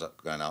just as I was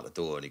going out the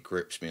door, and he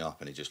grips me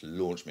up, and he just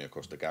launched me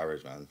across the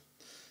garage, man.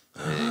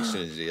 As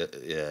soon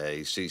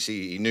as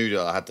he knew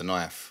that I had the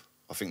knife.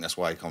 I think that's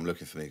why he come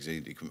looking for me, because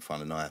he couldn't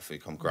find a knife. He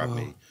come grab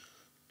me,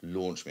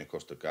 launched me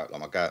across the garage.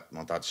 Like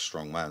my dad's a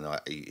strong man.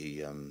 Like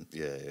he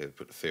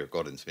put the fear of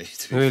God into me.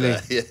 To be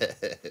fair.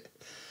 Yeah.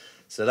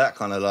 So that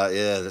kind of like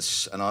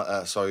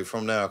so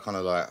from there I kind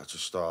of like I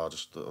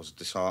was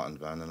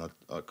disheartened, man, and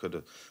I could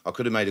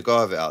have made a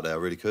go of it out there. I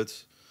really could.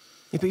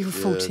 Yeah, but you were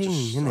 14,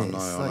 isn't it? I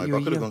know. But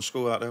I could have gone to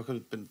school out there. I could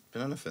have been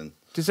anything.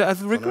 Does that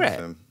have a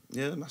regret?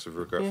 Yeah, massive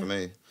regret for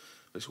me.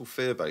 It's all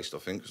fear based, I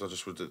think, because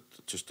I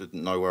just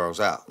didn't know where I was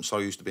at. I'm so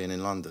used to being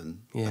in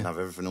London and have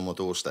everything on my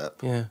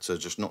doorstep. Yeah. So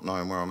just not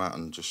knowing where I'm at,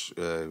 and just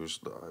it was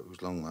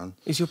long, man.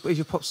 Is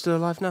your pop still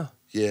alive now?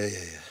 Yeah.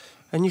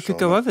 And you could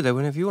go over there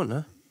whenever you want,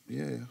 no?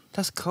 Yeah.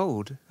 That's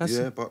cold.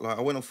 But like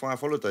I went on 5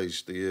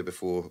 holidays the year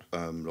before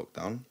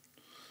lockdown,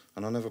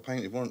 and I never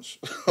painted once.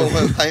 I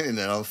went painting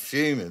there. I'm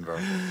fuming, bro.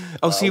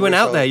 Oh, so you went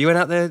out there? You went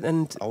out there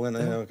and... I went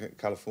there,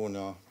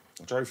 California,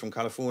 I drove from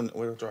California.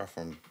 Where did I drive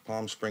from?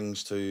 Palm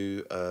Springs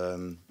to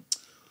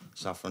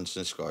San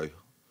Francisco,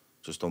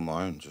 just on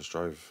my own. Just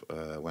drove.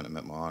 Went and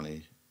met my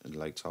auntie in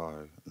Lake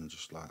Tahoe, and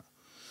just like,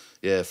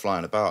 yeah,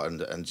 flying about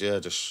and yeah,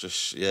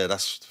 just yeah,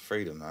 that's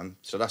freedom, man.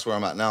 So that's where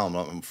I'm at now.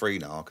 I'm free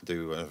now. I can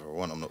do whatever I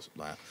want. I'm not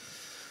like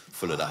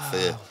full of that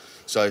fear.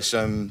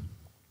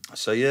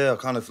 So yeah, I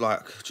kind of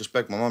like just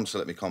begged my mum to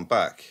let me come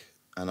back,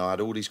 and I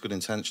had all these good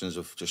intentions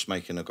of just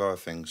making a go of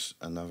things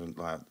and having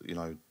like, you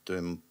know,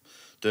 doing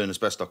as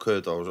best I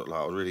could. I was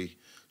really, do you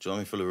know what I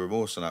mean, full of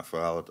remorse and that for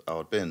how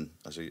I'd been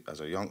as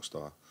a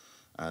youngster,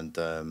 and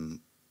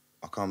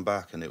I come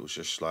back and it was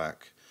just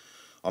like,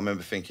 I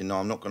remember thinking, no,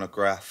 I'm not gonna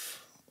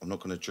graff, I'm not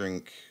gonna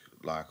drink,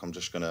 like I'm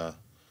just gonna,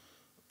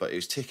 but it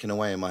was ticking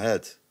away in my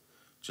head.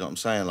 Do you know what I'm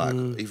saying?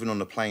 Like, even on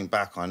the plane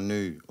back, I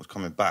knew I was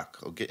coming back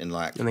or getting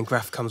like... And then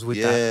graff comes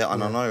with that. Yeah,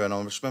 and I know. And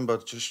I just remember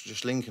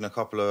just linking a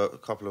couple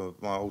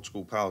of my old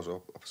school pals I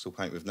still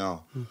paint with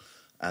now,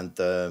 and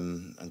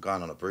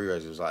going on a brew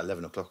race. It was like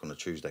 11 o'clock on a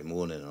Tuesday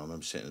morning, and I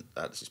remember sitting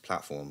at this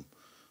platform,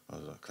 I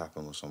was like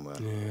Clapham or somewhere,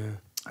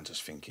 and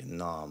just thinking,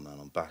 nah, man,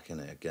 I'm back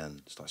in it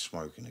again. Start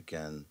smoking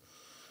again,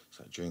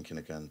 start drinking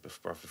again.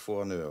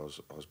 Before I knew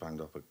it, I was banged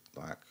up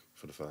like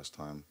for the first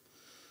time,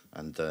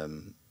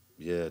 and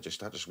yeah,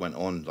 that just went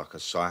on like a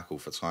cycle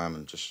for time,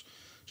 and just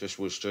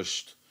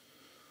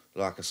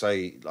like I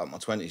say, like my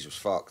 20s was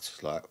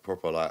fucked, like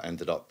proper, like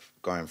ended up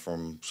going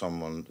from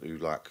someone who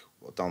like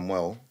done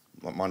well,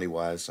 like money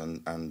wise,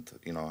 and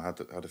you know, I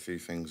had a few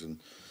things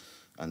and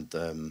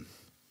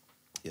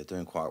yeah,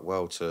 doing quite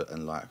well to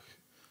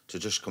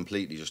just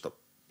completely just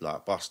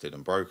like busted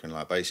and broken,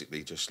 like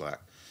basically just like,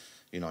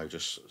 you know,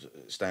 just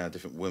staying at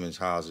different women's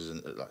houses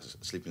and like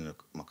sleeping in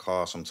my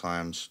car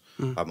sometimes.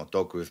 I had my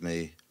dog with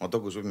me. My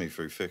dog was with me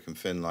through thick and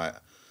thin. Like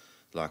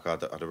I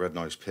had a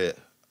red-nosed pit,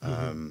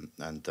 and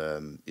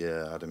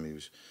yeah, I had him.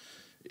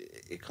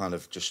 It kind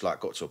of just like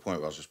got to a point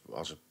where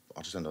I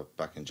just ended up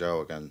back in jail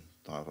again.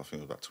 Like, I think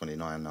I was about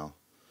 29 now,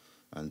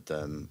 and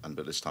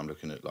but this time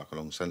looking at like a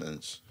long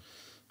sentence.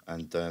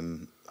 And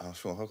I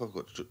thought, I've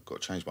got to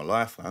change my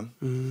life, man.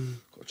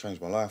 Got to change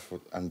my life,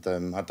 and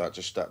had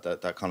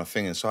that kind of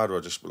thing inside where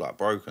I just like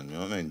broken, you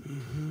know what I mean?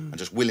 And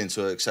just willing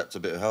to accept a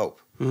bit of help.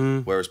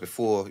 Whereas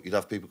before, you'd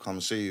have people come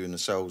and see you in the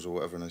cells or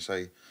whatever, and they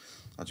say,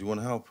 oh, "Do you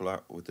want to help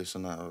like with this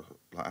and that, or,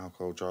 like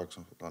alcohol, drugs?"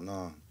 I'm like,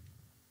 "No."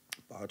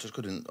 But I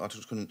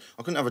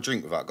couldn't have a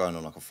drink without going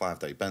on like a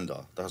 5-day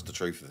bender. That's the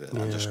truth of it.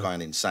 And just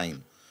going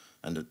insane,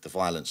 and the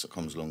violence that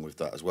comes along with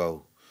that as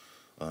well.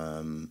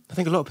 I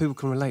think a lot of people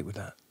can relate with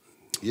that.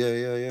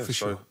 Yeah. For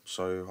sure.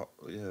 So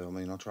yeah, I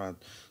mean, I tried.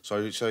 So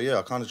yeah,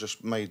 I kind of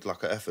just made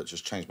like an effort to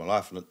just change my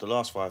life. And the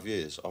last 5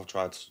 years,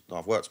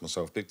 I've worked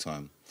myself big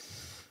time.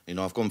 You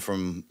know, I've gone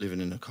from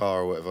living in a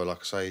car or whatever,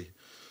 like I say,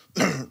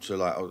 to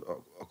like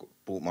I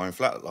bought my own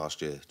flat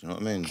last year. Do you know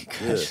what I mean?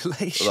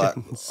 Congratulations. Yeah. Like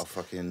I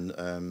fucking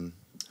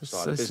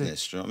started a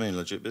business. Do you know what I mean?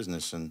 Legit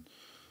business, and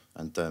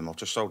I've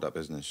just sold that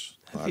business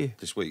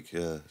this week.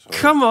 Yeah. So,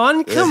 come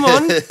on.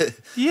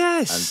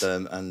 Yes.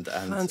 And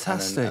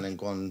fantastic. And then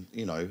gone.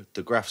 You know,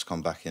 the graphs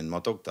come back in. My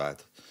dog died,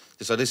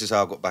 so this is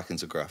how I got back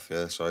into graff.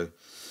 Yeah. So,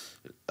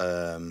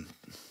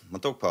 my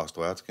dog passed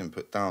away. I had to get him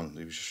put down.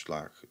 He was just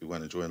like, he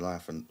went enjoying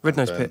life. And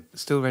Red-nosed pit,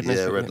 still red-nosed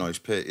pit. Yeah,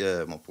 red-nosed pit.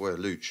 Yeah, my boy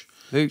Luch.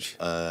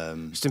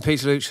 Just in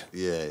peace, Luch.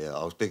 Yeah.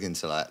 I was big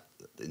into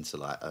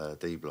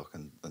D Block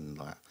and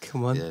like,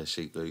 come on, yeah,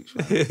 Sheep Luch,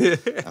 man.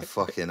 And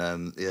fucking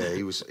yeah,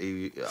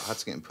 I had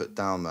to get him put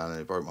down, man, and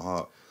it broke my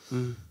heart.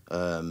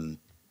 And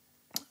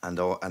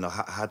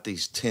I had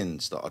these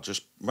tins that I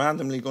just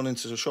randomly gone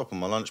into the shop on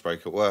my lunch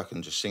break at work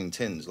and just seen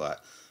tins like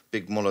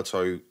big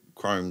Molotov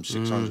Chrome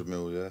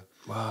 600mm, yeah.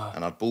 Wow.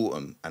 And I bought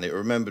them, and it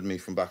remembered me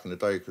from back in the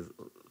day. Cause,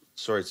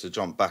 sorry to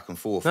jump back and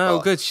forth. No,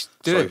 good.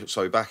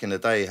 So back in the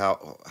day,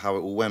 how it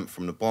all went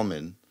from the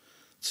bombing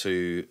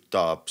to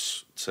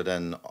dubs to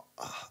then,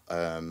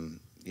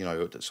 you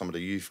know, some of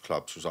the youth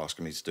clubs was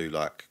asking me to do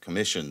like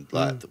commission,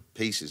 like the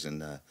pieces in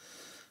there.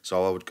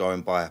 So I would go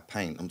and buy a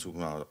paint. I'm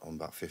talking about, I'm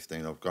about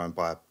 15. I would go and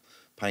buy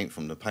paint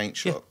from the paint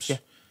shops. Yeah.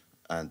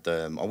 And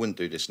I wouldn't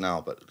do this now,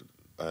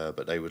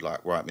 but they would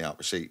like write me out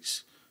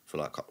receipts for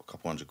like a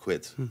couple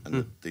 £100,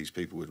 and these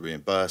people would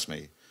reimburse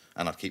me,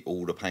 and I'd keep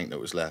all the paint that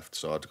was left.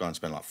 So I'd go and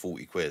spend like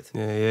 40 quid.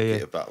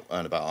 Yeah.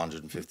 Earn about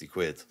 150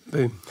 quid.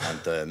 Boom.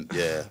 And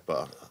yeah,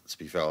 but to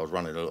be fair, I was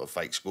running a lot of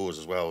fake scores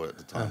as well at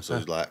the time. So it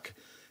was like,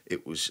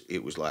 it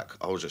was like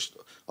I would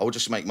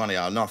just make money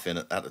out of nothing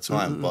at the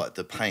time. But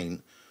the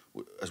paint,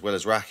 as well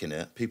as racking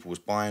it, people was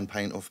buying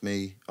paint off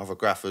me. Other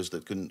graffers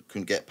that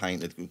couldn't get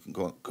paint, that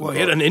well, you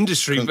had an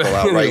industry. Couldn't go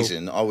out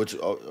raising.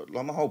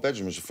 Like my whole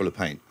bedroom was full of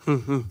paint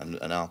and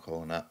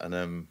alcohol and that.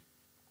 And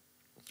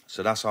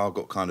so that's how I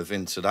got kind of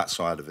into that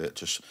side of it.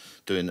 Just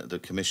doing the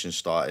commission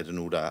started and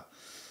all that.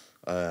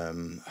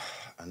 And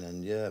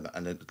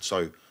then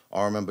so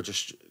I remember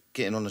just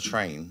getting on the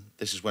train.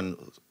 This is when,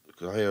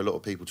 because I hear a lot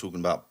of people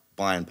talking about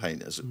buying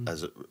paint as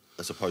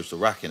opposed to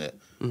racking it,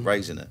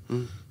 raising it.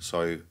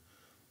 So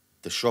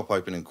the shop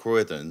opened in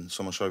Croydon.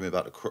 Someone showed me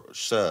about the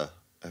Sir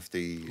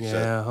FD.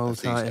 Yeah, hold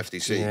tight.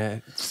 FDC. Yeah,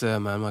 sir,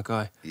 man, my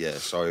guy. Yeah,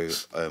 so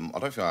I don't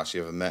think I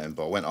actually ever met him,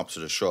 but I went up to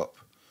the shop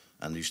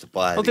and used to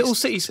buy. Oh, the these All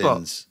City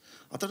tins. spot.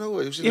 I don't know.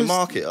 It was in the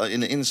market,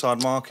 in the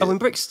inside market. Oh, in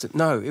Brixton?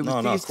 No, it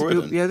was. No,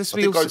 Croydon. Yeah, this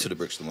I did go to the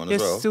Brixton one as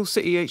well. Yeah, still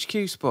City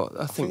HQ spot.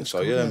 I think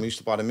so. Yeah, we used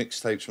to buy the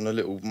mixtapes from the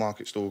little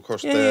market store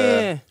across Yeah,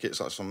 there. yeah. Get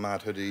like some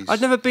mad hoodies.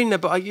 I'd never been there,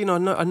 but I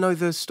know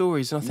the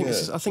stories, and I think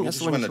that's this the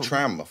is one. when the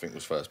tram I think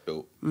was first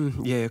built.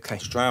 Yeah, okay.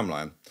 The tram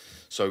line.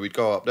 So we'd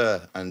go up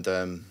there, and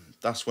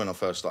that's when I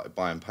first started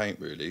buying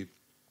paint, really.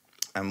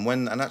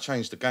 And that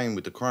changed the game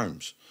with the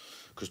chromes,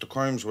 because the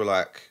chromes were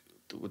like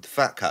with the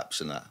fat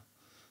caps and that.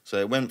 So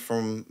it went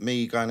from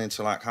me going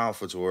into like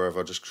Halfords or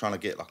wherever, just trying to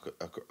get like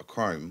a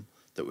chrome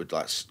that would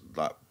like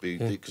be,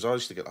 because I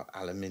used to get like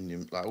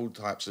aluminium, like all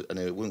types, and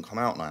it wouldn't come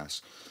out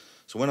nice.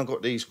 So when I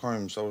got these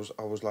chromes, I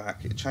was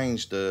like, it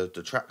changed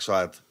the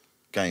trackside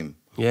game.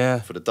 Yeah.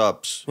 For the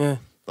dubs. Yeah.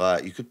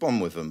 Like you could bomb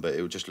with them, but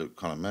it would just look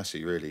kind of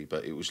messy, really.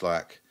 But it was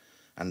like,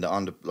 and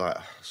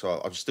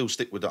so I'd still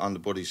stick with the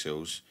underbody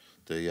seals,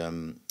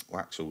 the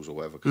waxels or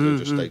whatever,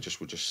 because they just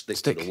would just stick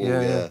to the wall.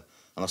 Yeah.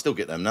 And I still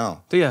get them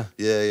now. Do you?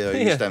 Yeah. I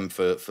use them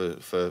for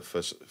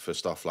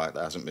stuff like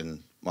that hasn't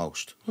been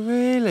mulched.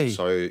 Really?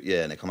 So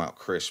yeah, and they come out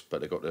crisp,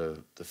 but they got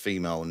the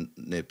female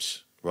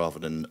nibs rather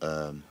than.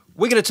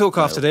 We're going to talk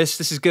after this.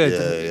 This is good.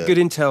 Yeah. Good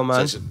intel,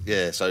 man.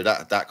 So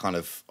that kind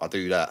of, I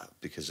do that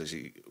because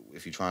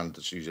if you try and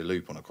just use a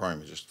loop on a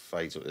chrome, it just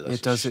fades.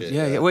 It does it.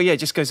 Yeah. Well, yeah, it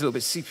just goes a little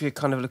bit sepia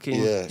kind of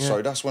looking. Yeah.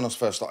 So that's when I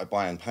first started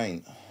buying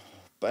paint.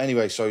 But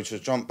anyway, so to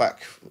jump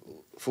back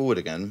forward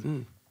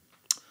again.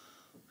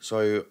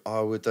 So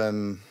I would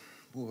where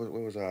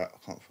was that?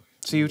 I can't.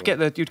 So you'd get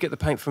the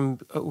paint from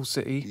All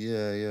City.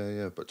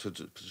 Yeah. But to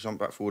jump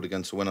back forward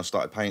again to when I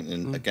started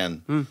painting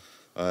again,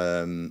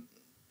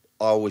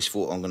 I always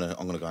thought I'm gonna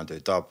go and do a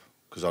dub,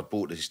 because I'd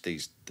bought these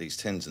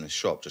tins in this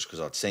shop just because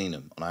I'd seen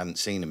them and I hadn't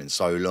seen them in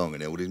so long,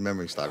 and all these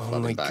memories started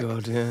flooding back. Oh my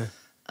god, yeah.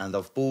 And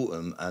I've bought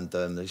them, and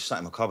they just sat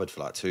in my cupboard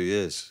for like 2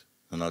 years,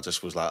 and I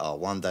just was like, oh,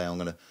 one day I'm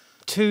gonna.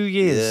 2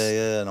 years.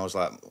 Yeah, and I was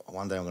like,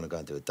 one day I'm gonna go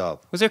and do a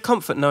dub. Was there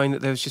comfort knowing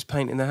that there was just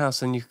paint in the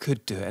house and you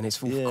could do it, and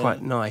it's all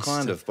quite nice?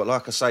 Kind of, but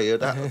like I say,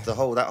 that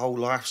whole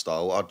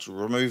lifestyle, I'd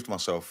removed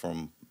myself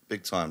from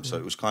big time, so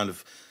it was kind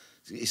of.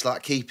 It's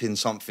like keeping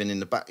something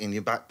in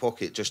your back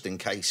pocket just in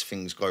case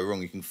things go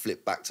wrong. You can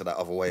flip back to that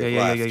other way of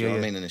life. Do you know what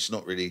I mean? And it's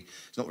not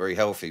very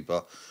healthy.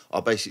 But I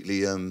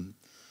basically,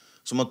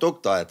 so my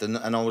dog died, and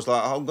I was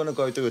like, I'm gonna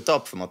go do a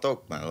dub for my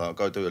dog, man. I'll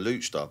go do a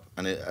looch dub,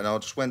 and I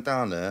just went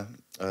down there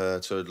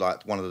to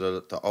like one of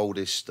the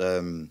oldest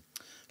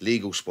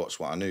legal spots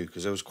what I knew,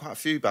 because there was quite a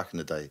few back in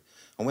the day.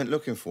 I went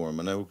looking for them,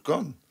 and they were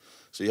gone.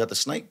 So you had the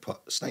snake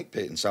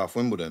pit in South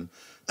Wimbledon,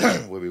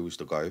 where we used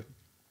to go.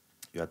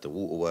 You had the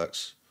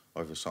waterworks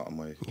over something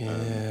way.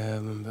 Yeah,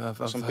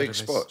 I've some big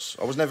spots.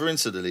 I was never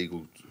into the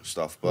legal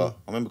stuff, but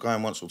I remember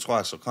going once or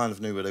twice. I kind of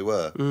knew where they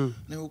were, and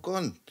they were all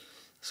gone.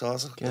 So I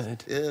was like,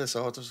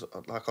 So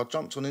I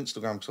jumped on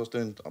Instagram because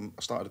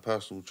I started a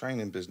personal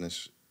training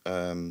business,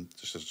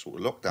 just a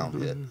sort of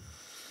lockdown hit,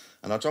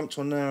 and I jumped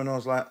on there and I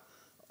was like,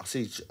 I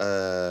see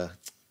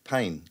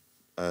Payne.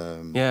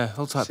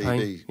 Hold tight,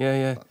 Payne.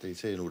 Yeah. Like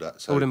DT and all that.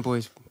 So, all them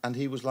boys. And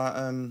he was like,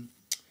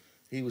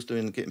 he was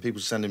getting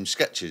people to send him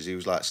sketches. He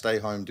was like, stay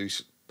home, do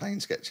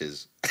paint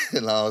sketches.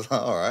 And I was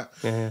like, all right.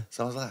 Yeah.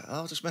 So I was like,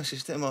 I just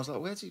messaged him. I was like,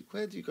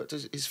 where do you go?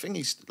 Does his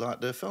thingy's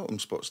like the Feltham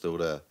spot still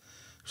there?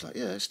 He was like,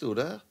 yeah, it's still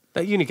there.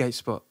 That Unigate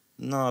spot?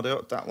 No,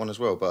 that one as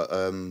well. But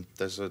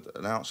there's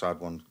an outside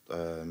one.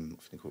 I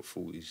think called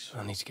 40s.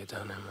 I need to get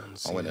down there, man.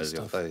 I went there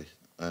the other day,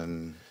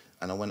 and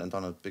I went and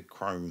done a big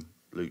chrome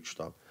looch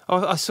dub.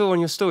 Oh, I saw on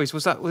your stories.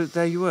 Was that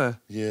there you were?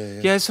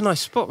 Yeah. Yeah, it's a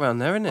nice spot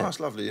round there, isn't it? Oh, it's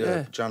lovely.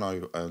 Yeah.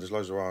 Jano. There's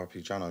loads of RIP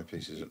Jano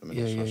pieces at the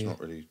minute, so it's not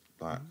really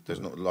like there's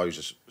not loads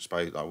of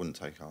space. I wouldn't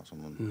take out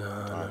someone.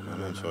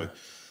 No.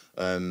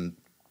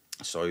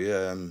 So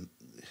yeah,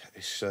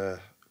 it's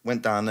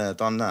went down there,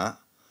 done that.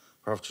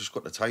 But I've just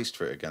got the taste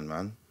for it again,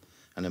 man.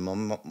 And then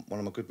one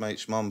of my good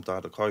mates' mum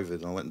died of COVID,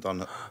 and I went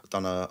and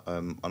done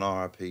an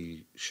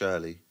RIP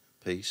Shirley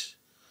piece.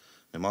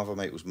 And my other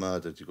mate was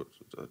murdered. He got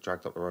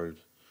dragged up the road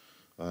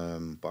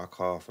by a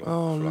car for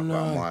about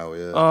a mile.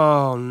 Yeah.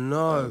 Oh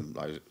no.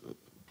 Like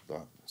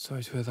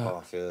sorry to hear that.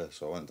 Path, yeah.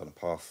 So I went and done a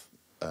path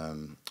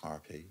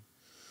RIP.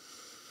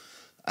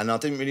 And I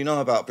didn't really know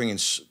about bringing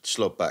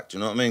SLOB back. Do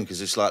you know what I mean?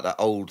 Because it's like that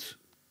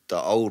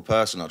old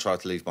person I tried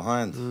to leave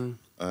behind.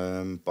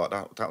 But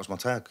that was my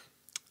tag.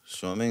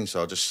 You know what I mean?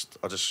 So I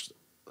just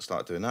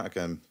started doing that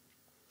again.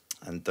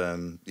 And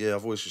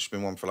I've always just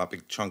been one for like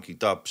big chunky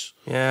dubs.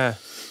 Yeah.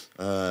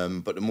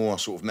 But the more I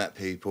sort of met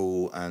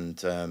people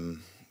and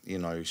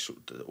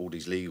all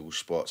these legal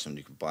spots, and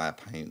you could buy a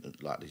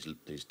paint like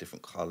these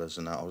different colours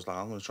and that, I was like,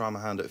 I'm going to try my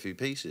hand at a few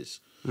pieces.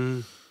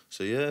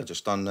 So yeah,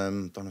 just done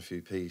a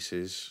few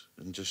pieces,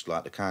 and just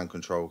like the can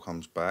control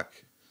comes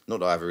back. Not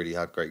that I ever really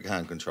had great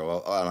can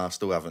control, and I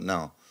still haven't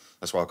now.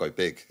 That's why I go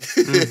big.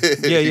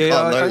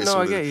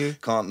 I get you.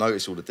 Can't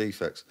notice all the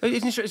defects.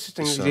 It's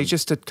interesting,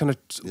 just to kind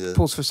of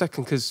pause for a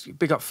second, because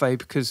big up Faye,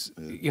 because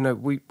you know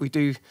we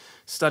do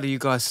study you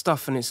guys'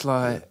 stuff, and it's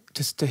like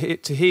just to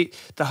hear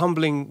the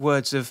humbling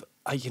words of,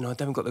 you know, I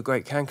haven't got the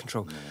great can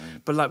control,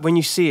 but like when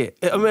you see it,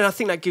 I mean, I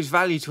think that gives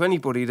value to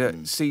anybody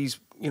that sees,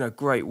 you know,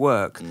 great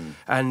work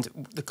and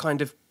the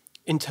kind of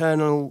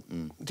internal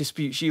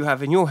disputes you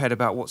have in your head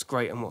about what's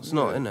great and what's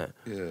not, isn't it?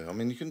 Yeah, I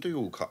mean, you can do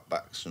all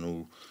cutbacks and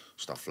all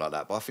stuff like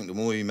that, but I think the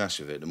more you mess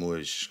with it, the more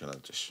you're just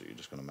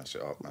gonna mess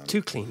it up, man.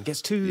 Too clean,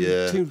 gets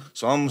too.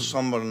 So I'm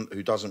someone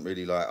who doesn't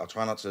really like. I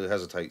try not to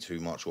hesitate too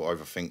much or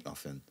overthink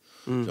nothing.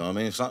 Do you know what I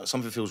mean? If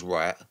something feels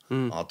right,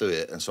 I'll do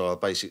it. And so I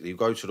basically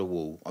go to the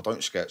wall. I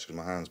don't sketch because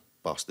my hand's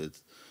busted.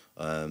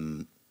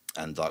 And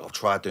like I've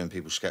tried doing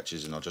people's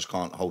sketches and I just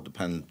can't hold the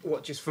pen.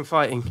 What, just from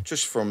fighting?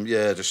 Just from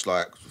just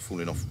like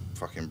falling off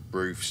fucking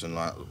roofs and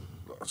like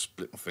I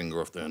split my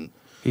finger off doing.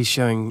 He's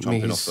showing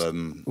jumping me his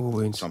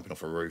wounds. Jumping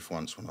off a roof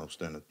once when I was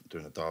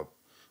doing a dub.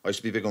 I used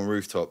to be big on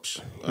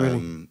rooftops.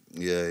 Really?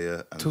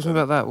 Yeah. And, talk to me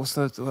about that.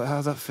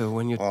 How's that feel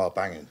when you're? Oh,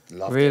 banging!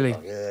 Loved really? It.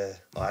 Like, yeah.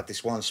 I had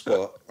this one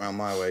spot around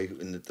my way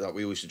that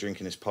we used to drink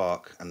in this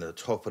park, and the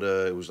top of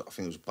I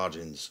think it was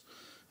Budgeons.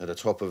 At the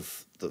top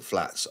of the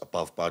flats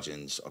above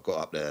Budgeons, I got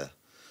up there,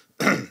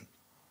 and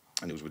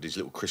it was with these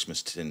little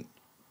Christmas tins.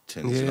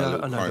 Yeah,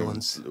 I know the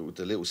ones.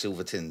 The little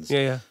silver tins.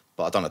 Yeah.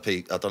 But I'd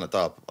done a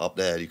dub up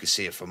there. You could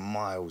see it for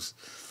miles,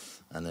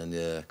 and then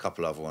a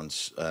couple other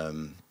ones.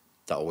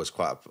 That was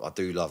I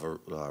do love a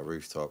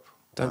rooftop.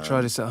 Don't try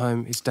this at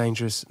home. It's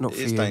dangerous. Not for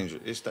you.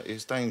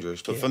 It's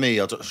dangerous. But for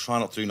me, I try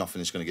not to do nothing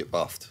that's going to get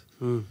buffed.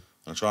 And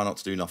I try not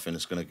to do nothing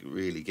that's going to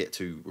really get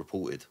too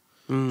reported.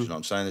 Do you know what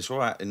I'm saying? It's all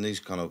right in these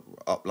kind of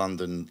up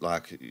London,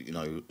 like, you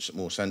know,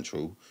 more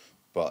central.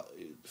 But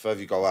the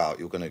further you go out,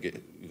 you're gonna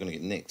get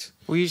nicked.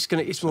 Well,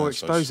 it's more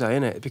expose,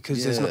 isn't it?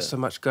 Because there's not so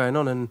much going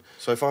on. And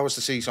so if I was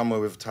to see somewhere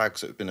with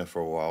tags that have been there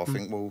for a while, I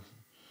think, well,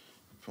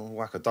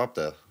 whack a dub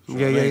there.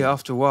 Yeah.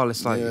 After a while,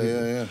 it's like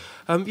yeah.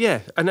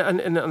 And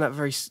on that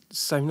very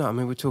same note, I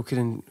mean, we're talking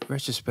in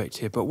retrospect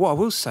here, but what I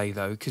will say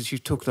though, because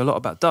you've talked a lot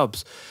about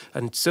dubs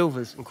and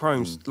silvers and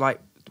chromes, like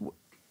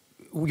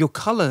your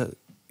colour,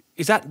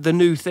 is that the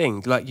new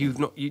thing? Like you've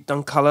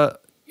done colour,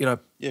 you know,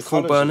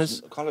 full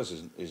burners. Colours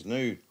is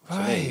new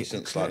to me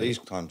since like these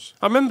times.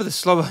 I remember the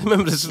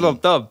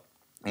slob dub.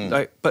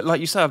 But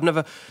like you say, I've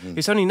never.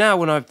 It's only now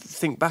when I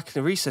think back in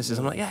the recesses,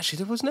 I'm like, actually,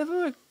 there was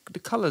never the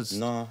colours.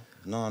 No,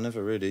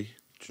 never really.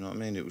 Do you know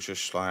what I mean? It was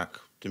just like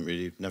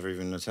never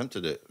even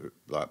attempted it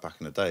like back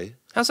in the day.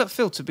 How's that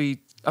feel to be?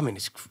 I mean,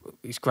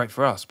 it's great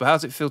for us, but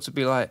how's it feel to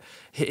be like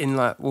hitting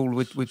like wall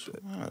with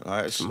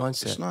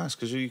mindset? It's nice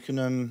because you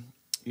can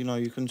you know,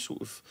 you can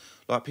sort of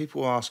like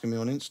people are asking me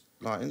on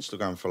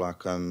Instagram for like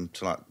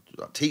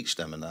to teach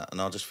them and that,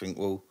 and I just think,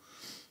 well,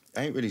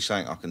 I ain't really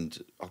saying I can.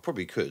 I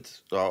probably could.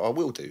 I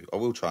will do. I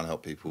will try and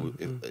help people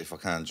if I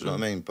can. Do you know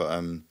what I mean?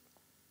 But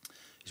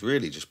it's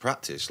really just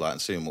practice, like,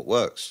 and seeing what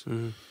works.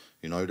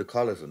 You know, the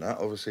colours and that.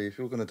 Obviously, if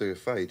you're going to do a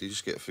fade, you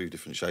just get a few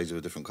different shades of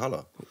a different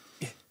colour.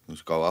 Yeah.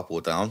 Just go up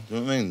or down. Do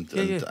you know what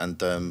I mean?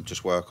 And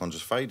just work on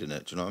just fading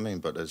it. Do you know what I mean?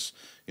 But there's,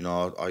 you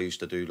know, I used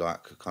to do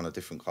like kind of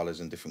different colours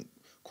in different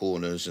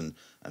corners and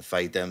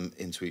fade them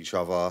into each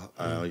other.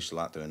 I used to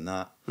like doing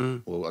that.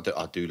 Well,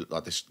 I do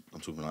like this. I'm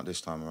talking like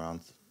this time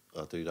around.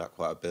 I do that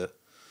quite a bit.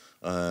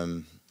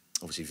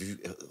 Obviously,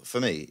 for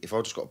me, if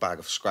I just got a bag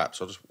of scraps,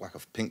 I'll just whack a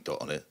pink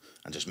dot on it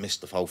and just miss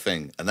the whole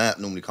thing, and that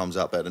normally comes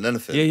out better than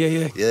anything.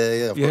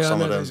 Yeah. I've got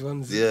some of them. Those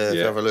ones. Yeah, if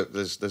you have a look,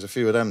 there's a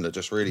few of them that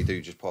just really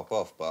do just pop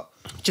off. But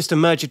just a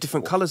merge of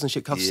different colours and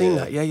shit. I've seen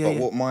that.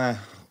 But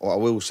what I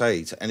will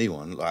say to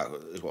anyone, like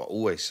is what I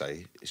always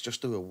say, is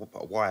just do a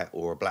white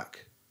or a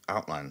black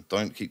outline.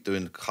 Don't keep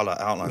doing colour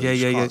outlines.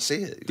 You can't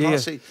see it. You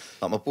can't see.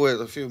 Like my boy,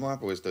 a few of my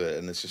boys do it,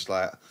 and it's just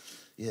like.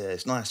 Yeah,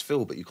 it's nice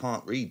feel, but you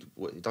can't read.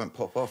 You don't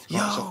pop off. It's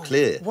not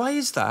clear. Why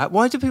is that?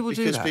 Why do people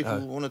do that? Because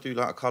people want to do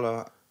like a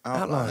colour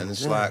outline. And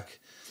it's like,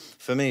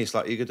 for me, it's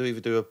like you could either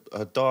do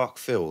a dark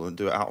fill and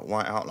do an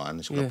white outline,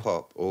 it's going to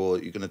pop, or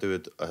you're going to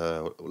do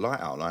a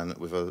light outline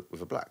with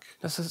a black.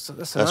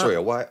 Sorry,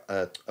 a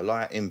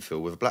light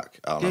infill with a black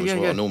outline. That's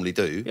what I normally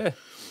do. Yeah.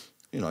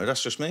 You know,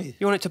 that's just me.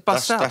 You want it to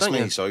bust out, that's don't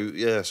me.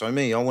 you? So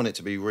me, I want it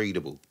to be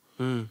readable.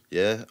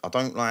 Yeah, I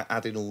don't like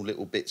adding all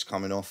little bits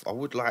coming off. I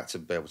would like to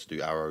be able to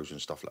do arrows and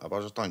stuff like that, but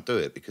I just don't do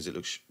it because it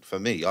looks, for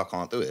me, I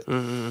can't do it.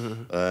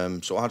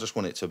 So I just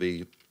want it to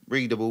be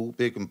readable,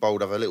 big and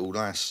bold, have a little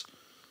nice,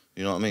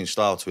 you know what I mean,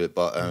 style to it.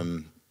 But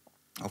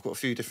I've got a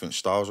few different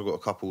styles. I've got a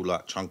couple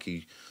like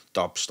chunky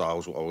dub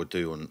styles. What I would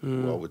do on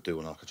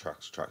like a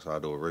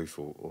trackside or a roof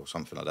or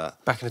something like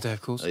that. Back in the day,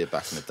 of course. Yeah,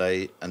 back in the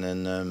day, and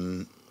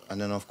then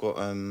I've got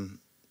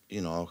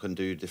you know, I can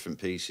do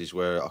different pieces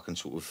where I can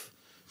sort of.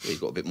 You've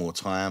got a bit more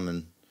time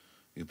and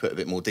you can put a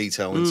bit more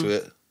detail into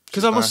it.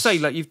 Because I must say,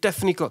 like, you've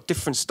definitely got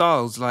different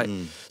styles. Like,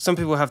 some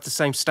people have the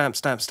same stamp,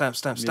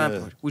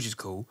 which is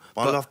cool.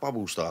 But I love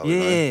bubble style.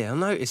 Yeah, you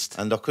know? I noticed.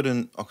 And I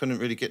couldn't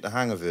really get the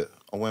hang of it.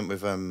 I went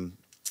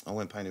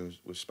painting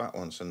with Spat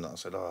once, and I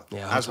said,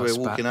 as we're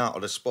walking out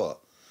of the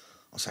spot,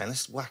 I'm saying,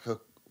 let's whack a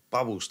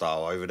bubble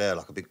style over there,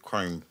 like a big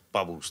chrome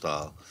bubble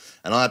style.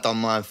 And I done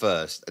mine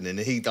first, and then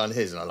he done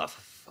his, and I like,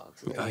 fuck.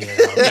 Oh,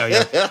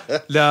 yeah.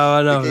 No,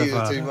 I know.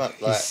 He's too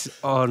much. Like,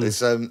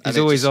 He's on. He's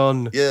always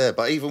on. Yeah,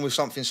 but even with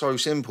something so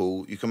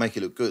simple, you can make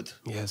it look good.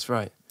 Yeah, that's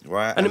right.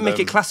 Right, and it make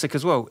it classic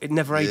as well. It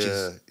never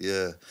ages.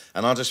 Yeah.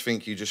 And I just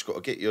think you just got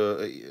to get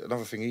your.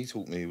 Another thing he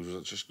taught me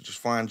was just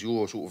find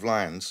your sort of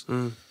lines.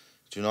 Do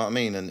you know what I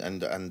mean?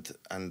 And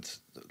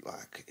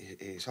like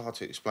it's hard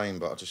to explain,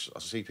 but I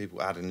see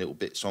people adding little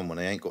bits on when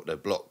they ain't got their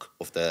block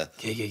of their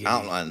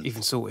outline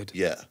even sorted.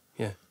 Yeah.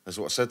 That's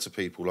what I said to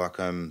people. Like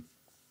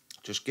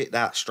just get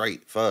that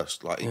straight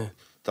first. Like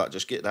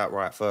just get that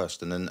right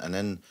first, and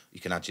then you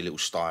can add your little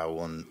style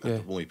on. And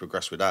the more you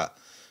progress with that.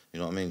 You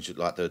know what I mean?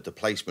 Like the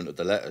placement of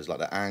the letters, like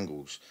the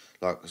angles.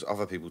 Like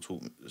other people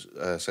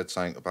said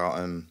something about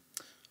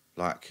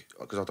like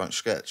because I don't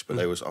sketch, but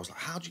I was like,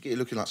 how do you get it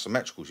looking like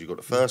symmetrical? So you got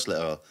the first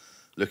letter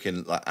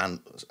looking like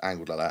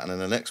angled like that, and then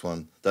the next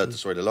one, the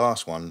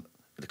last one,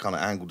 it kind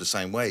of angled the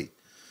same way.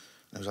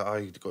 And I was like, oh,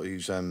 you've got to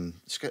use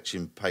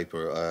sketching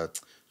paper,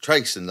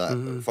 trace and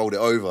that, fold it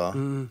over.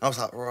 I was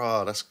like,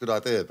 right, that's a good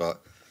idea,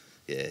 but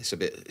yeah, it's a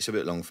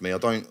bit long for me. I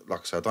don't,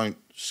 like I said, I don't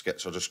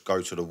sketch. I just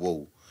go to the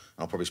wall.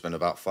 I'll probably spend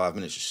about 5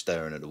 minutes just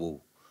staring at the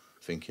wall,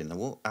 thinking,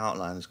 what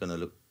outline is going to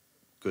look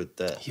good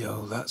there?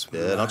 Yo, that's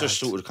mad. And I just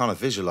sort of kind of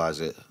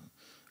visualise it.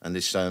 And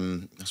this,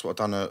 that's what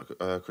I done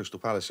at Crystal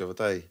Palace the other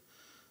day.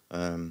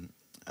 And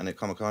I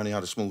only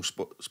had a small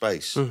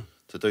space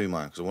to do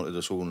mine because I wanted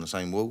us all on the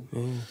same wall.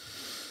 Yeah.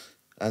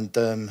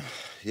 And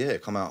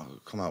it come out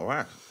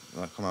right.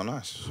 Like, come out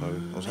nice. So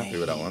I was happy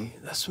with that one.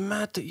 That's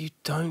mad that you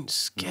don't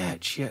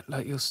sketch yet.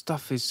 Like your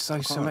stuff is so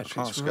symmetric.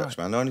 I can't sketch,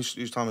 man. The only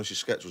time I used to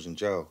sketch was in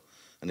jail.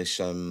 And it's,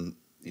 you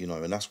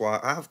know, and that's why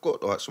I've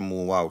got like some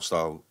more wild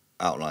style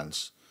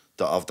outlines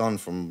that I've done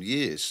from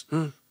years,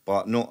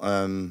 but not.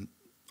 I've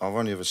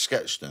only ever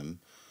sketched them,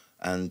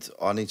 and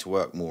I need to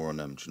work more on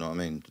them. Do you know what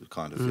I mean?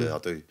 Kind of, yeah, I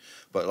do.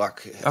 But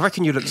like, I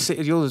reckon you look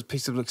sick. Yours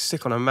piece of looks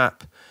sick on a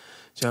map.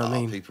 Do you know what I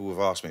mean? People have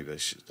asked me,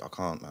 but I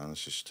can't, man.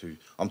 It's just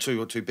I'm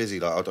too busy.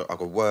 Like I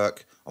go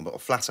work. I'm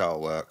flat out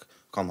at work.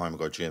 Come home and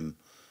go gym,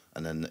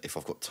 and then if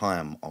I've got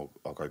time, I'll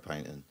go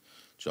painting.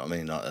 Do you know what I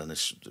mean? Like, and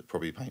it's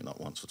probably painting like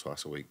once or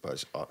twice a week, but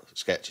it's,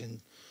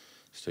 sketching,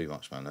 it's too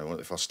much, man.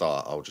 If I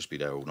start, I'll just be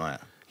there all night.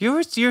 You're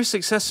a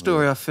success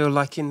story, I feel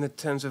like, in the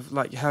terms of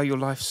like how your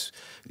life's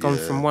gone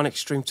from one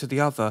extreme to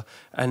the other,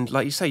 and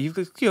like you say, you've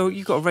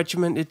got a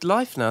regimented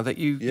life now that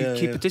you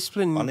keep a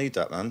discipline. I need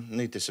that, man. I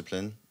need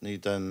discipline.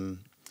 Need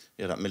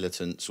that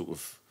militant sort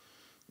of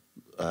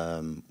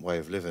way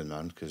of living,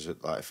 man. Because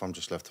like if I'm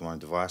just left to my own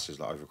devices,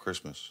 like over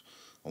Christmas.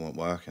 I won't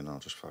work and I'll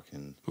just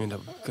fucking... You end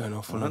up going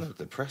off on... I'm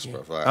depressed,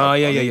 bro. Like, I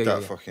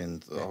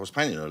was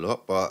painting a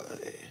lot, but...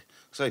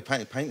 Say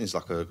painting's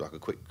like a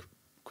quick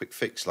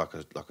fix, like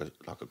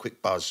a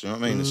quick buzz, you know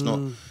what I mean? It's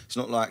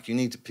not like you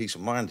need a peace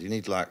of mind. You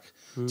need like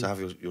to have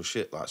your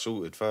shit like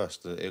sorted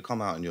first. It'll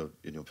come out in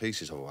your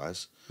pieces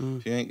otherwise.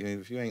 If you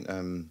ain't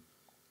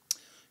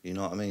you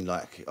know what I mean?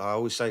 Like I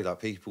always say, like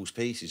people's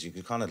pieces, you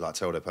can kind of like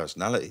tell their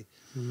personality.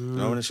 You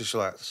know, when it's just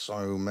like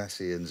so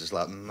messy and just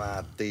like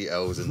mad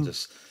details and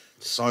just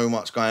so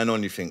much going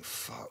on, you think,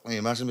 fuck me,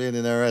 imagine being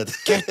in their head.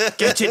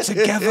 Get it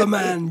together,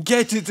 man.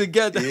 Get it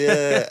together.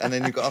 Yeah, and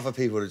then you've got other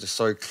people that are just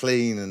so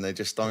clean and they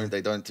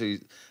don't do,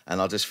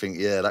 and I just think,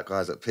 yeah, that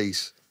guy's at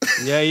peace.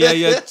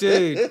 Yeah,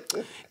 dude.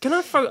 Can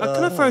I throw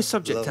a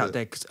subject out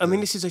there? Because I mean,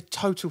 this is a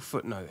total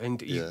footnote,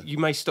 and you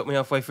may stop me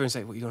halfway through and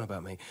say, "What are you on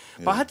about me?"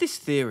 But I had this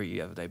theory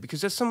the other day because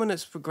there's someone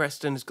that's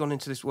progressed and has gone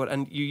into this world,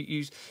 and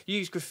you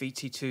use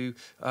graffiti to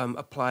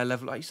apply a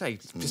level, like you say,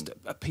 just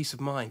a peace of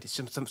mind. It's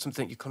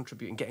something you're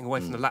contributing, getting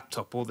away from the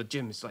laptop or the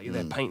gym. It's like you're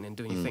there painting and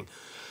doing your thing.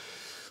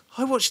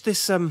 I watched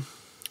this.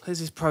 There's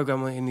this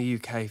program in the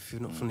UK. If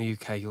you're not from the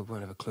UK, you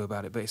won't have a clue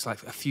about it. But it's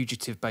like a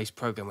fugitive-based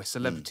program where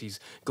celebrities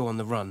go on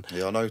the run.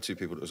 Yeah, I know 2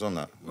 people that was on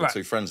that. Right.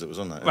 2 friends that was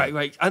on that. Yeah.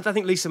 Right. I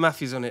think Lisa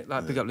Matthews on it.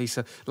 Like, big up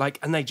Lisa. Like,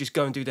 and they just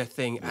go and do their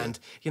thing. Yeah. And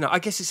you know, I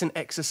guess it's an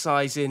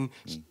exercise in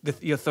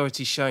the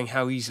authorities showing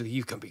how easily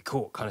you can be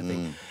caught, kind of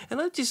thing.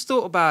 And I just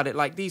thought about it.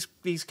 Like these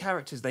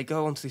characters, they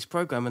go onto this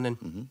program and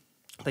then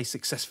they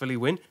successfully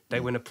win. They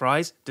win a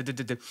prize. And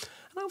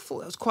I thought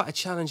that was quite a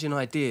challenging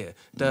idea.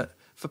 That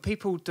for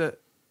people that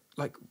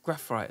like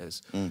graph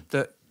writers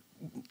that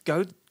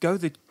go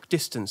the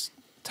distance,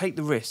 take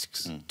the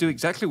risks, do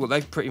exactly what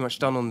they've pretty much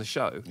done on the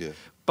show,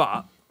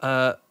 but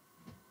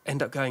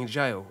end up going to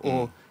jail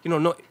or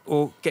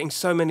or getting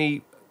so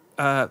many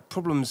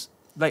problems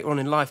later on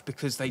in life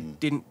because they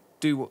didn't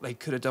do what they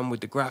could have done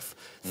with the graph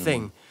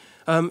thing.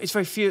 It's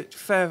very few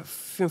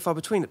and far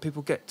between that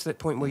people get to that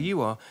point where you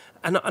are,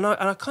 and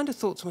I kind of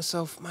thought to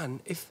myself,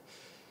 man, if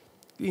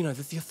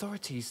the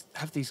authorities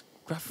have these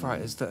graph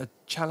writers that are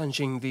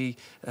challenging the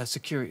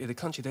security of the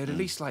country, they'd at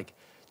least like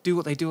do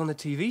what they do on the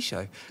TV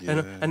show.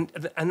 And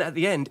at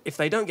the end, if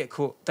they don't get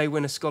caught, they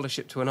win a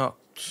scholarship to an art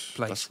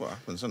place. That's what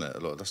happens, isn't it? A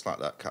lot. That's like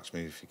that. Catch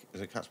Me If You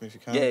Is it Catch Me If You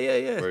Can?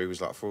 Yeah. Where he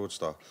was like a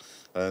fraudster.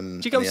 Do you get what I'm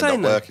and saying? He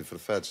ended though? up working for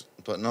the feds.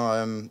 But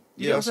no,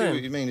 get I what see I'm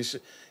what you mean.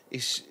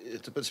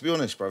 But to be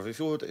honest, brother,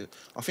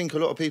 I think a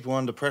lot of people are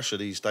under pressure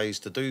these days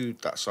to do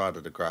that side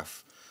of the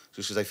graph,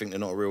 just because they think they're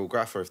not a real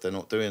grapher if they're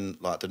not doing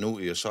like the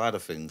naughtier side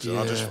of things. And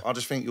I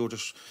just think you're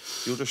just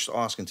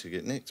asking to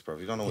get nicked,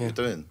 brother. You don't know what you're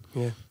doing.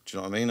 Yeah. Do you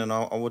know what I mean? And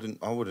I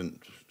wouldn't. Do you know what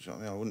I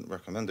mean? I wouldn't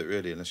recommend it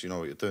really unless you know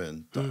what you're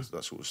doing.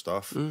 That sort of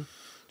stuff. Do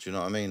you know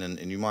what I mean?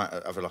 And you might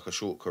have like a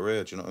short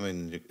career. Do you know what I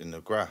mean? In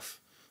the graph,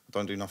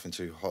 don't do nothing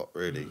too hot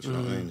really. Do you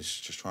know what I mean? It's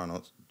just try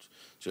not.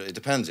 It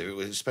depends. It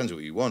depends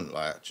what you want.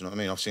 Like, do you know what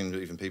I mean? I've seen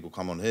even people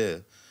come on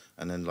here,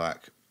 and then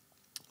like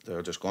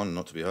they're just gone,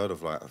 not to be heard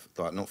of. Like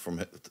not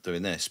from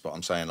doing this, but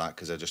I'm saying like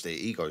because they're just their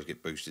egos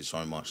get boosted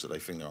so much that they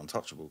think they're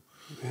untouchable.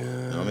 Yeah. You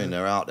know what I mean?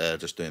 They're out there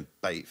just doing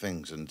bait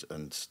things, and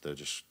they're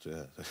just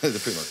they're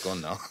pretty much gone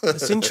now.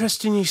 It's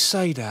interesting you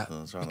say that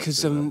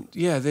because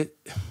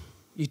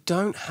you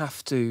don't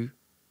have to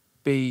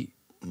be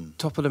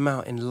top of the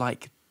mountain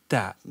like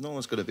that. No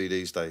one's going to be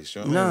these days.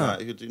 You know what I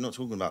mean? Like, you're not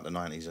talking about the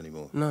 90s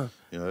anymore. No.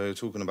 You know, you're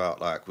talking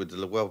about like with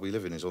the world we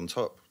live in is on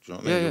top. Do you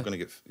know what I mean?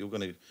 You're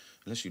going to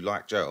unless you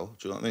like jail.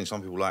 Do you know what I mean?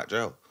 Some people like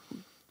jail.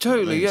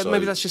 Totally. You know what I mean? So,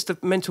 maybe that's just a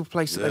mental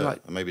place that they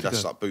like. And maybe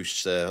that's like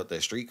boosts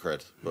their street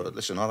cred. But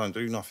listen, I don't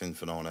do nothing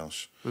for no one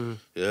else.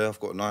 Yeah,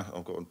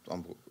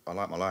 I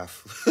like my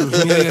life.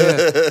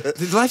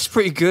 Life's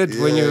pretty good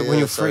when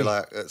you're free.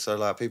 So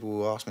like people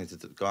will ask me to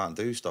go out and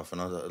do stuff,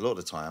 and a lot of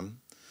the time.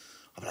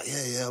 I'm like,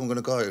 I'm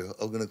gonna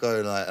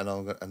go, like,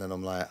 and then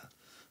I'm like,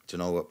 do you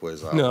know what,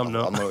 boys? Like, no, I'm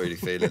not. I'm not really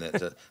feeling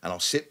it. And I'll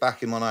sit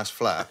back in my nice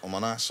flat on my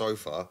nice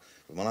sofa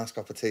with my nice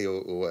cup of tea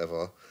or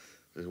whatever,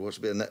 just watch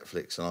a bit of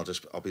Netflix, and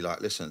I'll be like,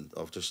 listen,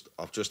 I've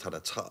just had a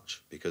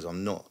touch because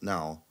I'm not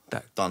now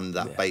done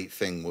that bait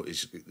thing. What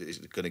is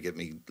gonna get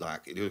me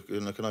like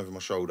you're looking over my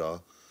shoulder,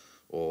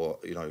 or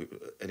you know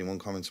anyone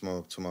coming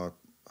to my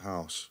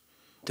house.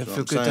 Don't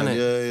feel good, doesn't it?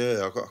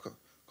 Yeah. I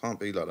can't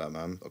be like that,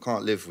 man. I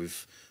can't live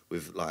with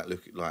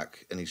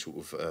like any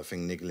sort of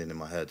thing niggling in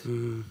my head.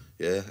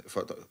 Yeah,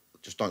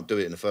 just don't do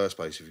it in the first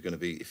place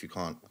if you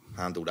can't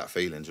handle that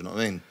feeling. Do you know what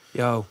I mean?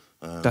 Yo,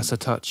 that's a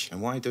touch.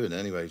 And why are you doing it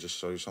anyway? Just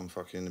so some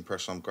fucking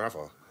impress some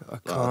graffer.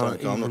 I'm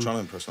not trying to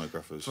impress no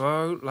graffers.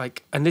 Bro,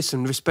 and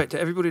listen, respect to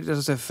everybody that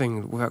does their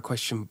thing without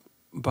question,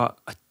 but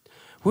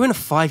we're in a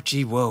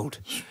 5G world.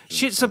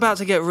 Shit's about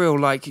to get real.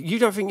 Like, you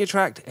don't think you're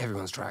tracked?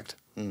 Everyone's tracked.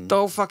 The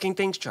whole fucking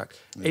thing's tracked.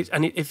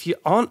 If you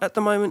aren't at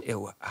the moment, it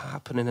will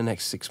happen in the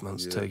next 6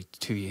 months to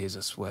 2 years,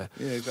 I swear.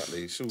 Yeah,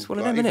 exactly. So, it's one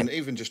of them, innit?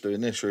 Even just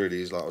doing this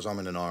really is like I was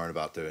umming and ahhing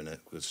about doing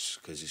it because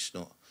it's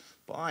not.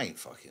 But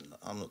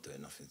I'm not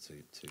doing nothing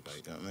too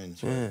big. You know what I mean?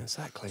 So, yeah,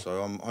 exactly.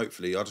 So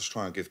hopefully I'll just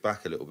try and give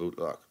back a little bit.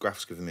 Like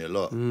Graff's given me a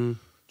lot. Do you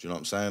know what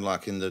I'm saying?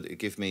 Like it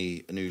gave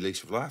me a new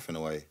lease of life in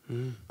a way.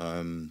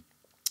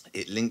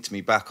 It linked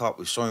me back up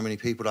with so many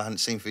people that I hadn't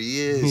seen for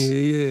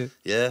years.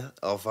 Yeah.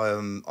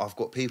 I've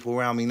got people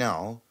around me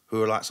now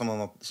who are like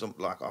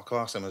I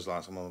class them as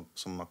like some of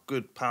my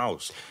good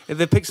pals. If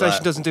the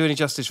pixelation doesn't do any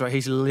justice, right?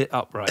 He's lit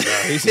up right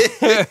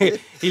now.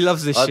 He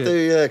loves this shit. I do,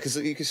 yeah, because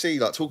you can see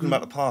like talking about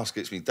the past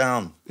gets me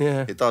down.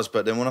 Yeah, it does.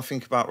 But then when I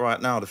think about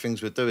right now, the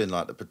things we're doing,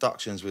 like the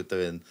productions we're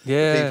doing,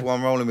 the people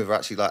I'm rolling with are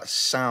actually like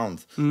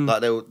sound. Like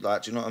they're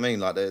like, do you know what I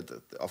mean? Like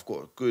I've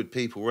got good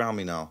people around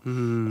me now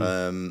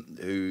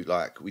who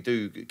like we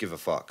do give a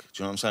fuck.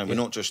 Do you know what I'm saying? We're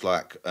not just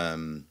like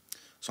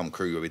some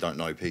crew where we don't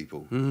know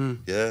people.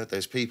 Yeah,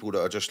 there's people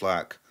that are just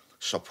like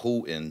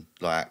supporting.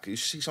 Like you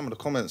see some of the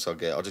comments I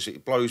get,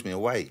 it blows me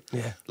away.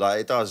 Yeah,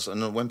 like it does.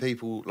 And when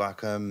people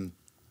like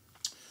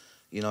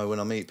you know, when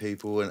I meet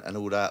people and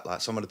all that, like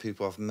some of the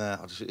people I've met,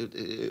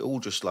 it all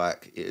just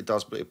like it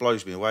does, but it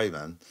blows me away,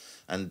 man.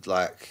 And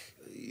like,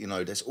 you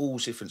know, there's all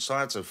different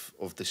sides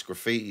of this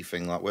graffiti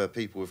thing, like where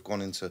people have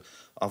gone into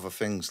other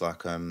things.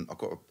 Like I've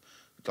got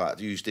to like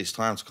use this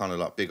time to kind of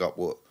like big up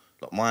what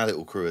like my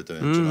little crew are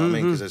doing. Do you know what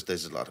I mean? Because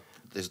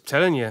there's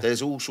telling you,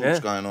 there's all sorts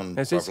going on.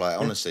 Bruv, like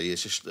honestly,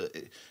 it's just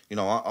you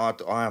know,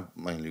 I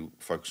mainly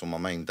focus on my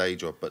main day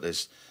job, but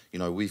there's, you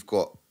know, we've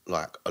got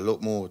like a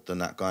lot more than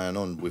that going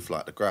on with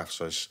like the graphs.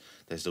 So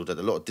there's a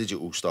lot of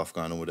digital stuff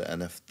going on with the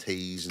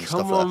NFTs and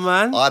stuff like that.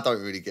 Man. I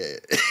don't really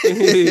get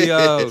it.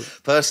 Yo.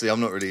 Personally,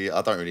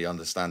 I don't really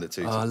understand it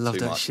too much. I love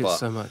that shit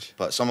so much.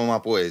 But some of my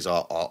boys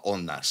are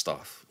on that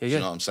stuff. Do you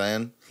know what I'm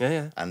saying?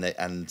 Yeah.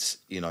 And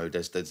you know,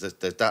 there's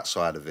that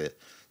side of it.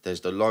 There's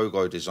the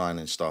logo design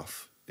and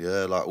stuff.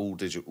 Yeah, like all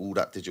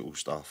that digital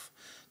stuff.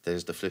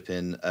 There's the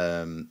flipping,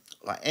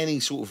 like any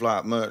sort of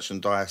like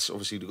merchandise.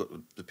 Obviously, we've got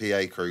the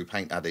PA crew,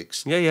 Paint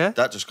Addicts. Yeah.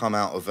 That just come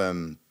out of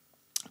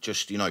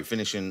just, you know,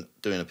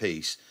 doing a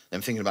piece.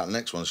 then thinking about the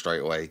next one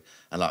straight away,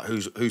 and like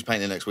who's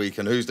painting next week,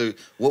 and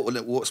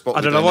what spot.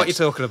 I don't know what you're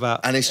talking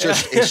about. And it's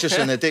just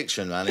an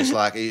addiction, man. It's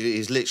like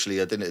it's literally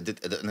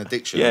an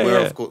addiction. Yeah,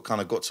 Where yeah. I've kind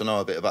of got to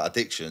know a bit about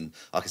addiction,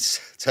 I can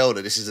tell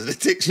that this is an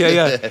addiction.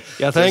 Yeah. I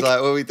I think. think.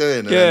 Like, what are we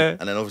doing? Yeah.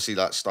 And then obviously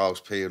like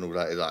SLOB P and all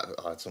that. Like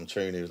I had some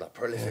tune. He was like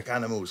prolific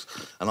animals,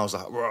 and I was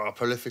like, raw,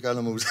 prolific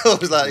animals. I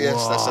was like,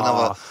 yes, that's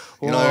another.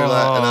 You know,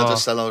 like,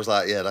 and I was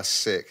like, yeah, that's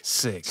sick.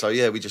 Sick. So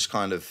yeah, we just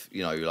kind of,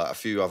 you know, like a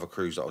few other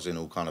crews that I was in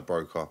all kind of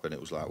broke up, and it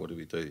was like, what do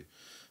we do?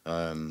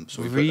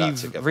 So we put that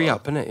together.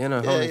 Re-up, innit? You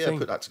know, whole thing.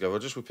 Put that together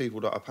just with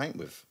people that I paint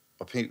with.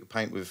 I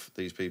paint with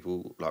these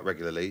people like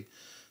regularly,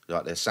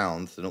 like their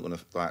sound. They're not gonna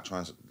like try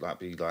and like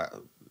be like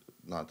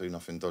do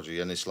nothing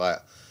dodgy, and it's like,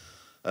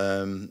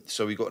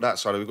 so we got that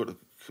side. We got the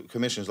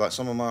commissions. Like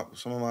some of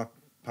my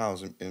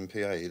pals in PA,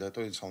 they're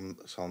doing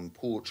some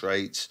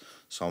portraits,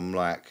 some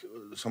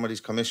of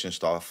these commission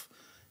stuff.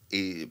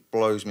 It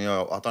blows me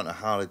out. I don't know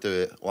how they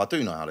do it. Well, I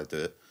do know how they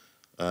do it,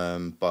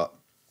 but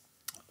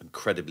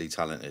incredibly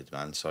talented,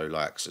 man. So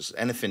like, so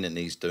anything that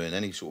needs doing,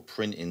 any sort of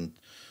printing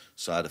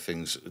side of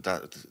things,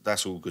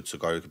 that's all good to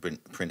go. You can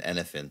print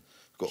anything.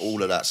 Got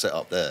all of that set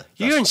up there.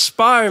 You're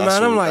inspiring,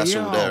 man. I'm like, that's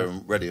yo. all there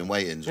and ready and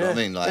waiting. Do you know what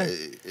I mean? Like,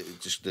 yeah.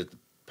 Just the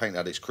Paint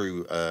Addicts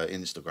crew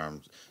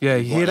Instagram. Yeah,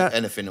 you hear that?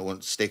 Anything that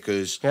wants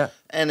stickers. Yeah.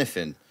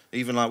 Anything.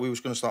 Even like we was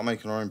going to start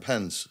making our own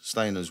pens,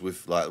 stainers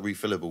with like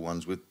refillable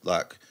ones with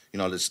like, you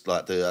know, this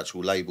like the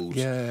actual labels.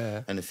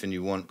 Yeah. Anything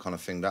you want, kind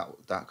of thing. That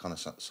kind of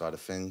side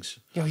of things.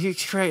 Yo, you're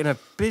creating a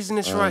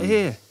business right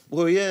here.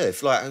 Well, yeah.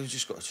 If like we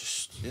just got to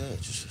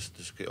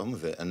just get on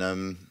with it.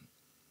 And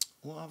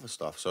what other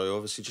stuff? So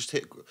obviously just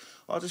hit.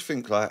 I just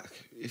think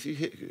like if you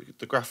hit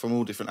the graph from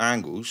all different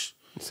angles,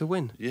 it's a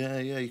win. Yeah,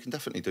 you can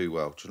definitely do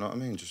well. Do you know what I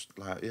mean? Just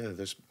like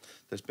there's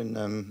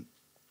been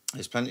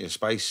there's plenty of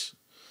space.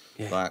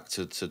 Yeah. Like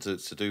to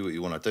do what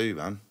you want to do,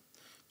 man.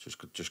 Just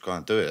go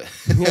and do it.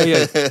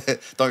 Yeah.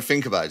 Don't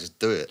think about it. Just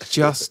do it.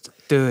 Just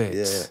do it.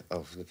 Yeah.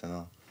 Oh, flipping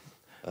hell.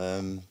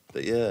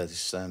 But yeah,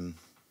 just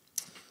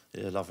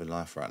loving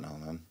life right now,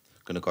 man.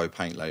 Gonna go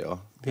paint later.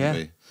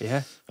 Yeah.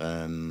 Yeah.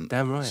 Damn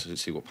right.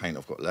 See what paint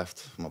I've got left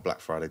for my Black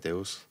Friday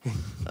deals.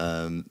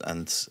 And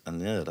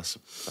yeah,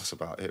 that's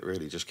about it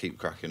really. Just keep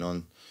cracking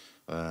on.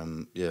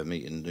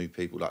 Meeting new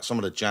people, like some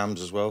of the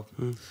jams as well.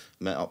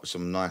 Met up with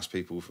some nice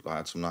people. I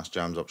had some nice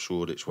jams up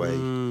Shoreditch Way.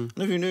 I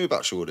never knew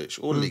about Shoreditch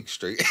or Leek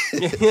Street.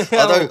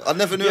 I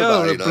never knew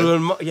about it. You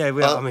know?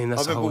 I mean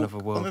that's a whole other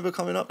world. I remember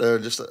coming up there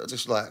and just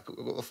like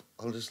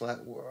I'm just like,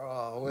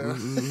 wow,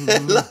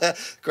 like,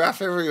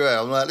 graff everywhere.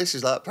 I'm like, this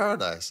is like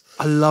paradise.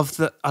 I love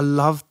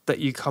that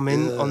you come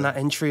in on that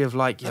entry of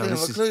like, yo, I didn't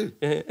this have a clue.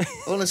 Yeah.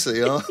 Honestly,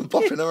 you know, I'm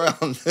bopping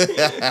around.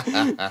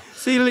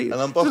 See, and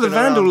I'm bopping the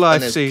vandal around, life.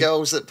 and there's See,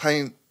 girls that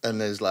paint, and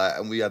there's like,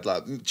 and we had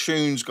like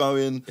tunes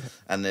going,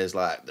 and there's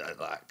like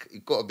you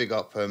got to big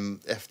up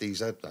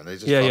FDZ, man. They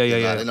just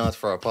They know how to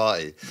throw a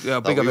party. Yeah,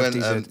 like, big up went,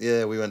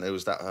 FDZ. We went. It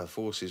was that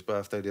Force's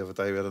birthday the other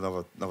day. We had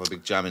another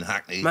big jam in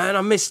Hackney. Man,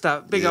 I missed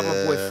that. Big up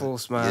my boy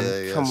Force, man.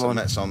 Yeah. Come so on.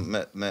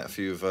 Met a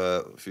few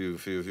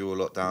of your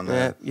lot down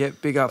there. Yeah.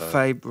 Big up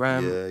Fabe,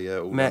 Ram. Yeah.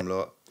 All Met them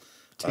lot.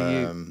 To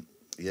you.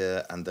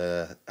 Yeah, and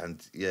I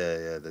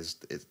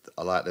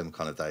like them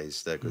kind of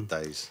days. They're good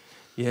days.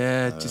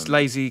 Yeah, just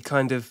lazy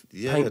kind of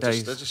paint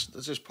days. They're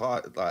just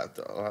party. Like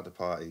I like the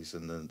parties,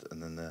 and then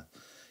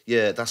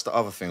that's the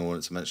other thing I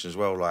wanted to mention as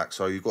well. Like,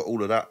 so you've got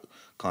all of that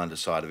kind of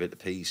side of it, the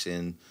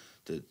piecing,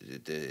 the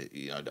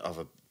the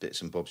other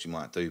bits and bobs you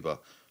might do.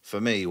 But for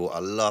me, what I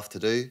love to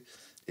do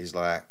is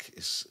like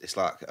it's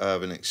like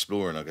urban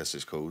exploring, I guess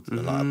it's called,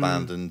 and like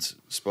abandoned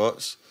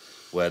spots.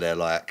 Where they're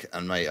like,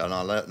 and mate, and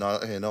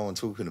I hear no one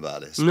talking about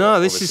this. No,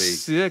 this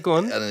is go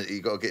on. And you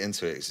got to get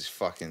into it. It's just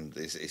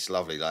it's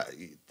lovely. Like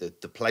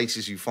the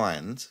places you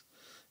find,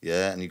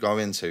 and you go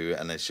into,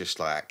 and it's just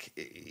like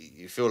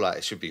you feel like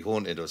it should be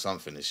haunted or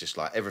something. It's just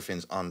like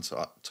everything's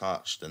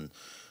untouched and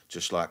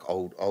just like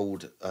old.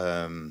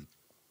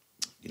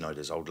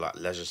 There's old like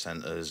leisure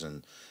centres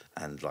and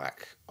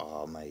like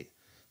mate,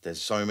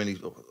 there's so many.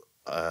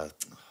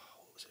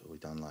 We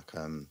done like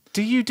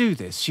Do you do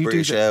this? You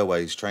British do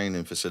Airways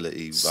training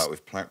facility, like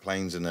with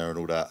planes in there and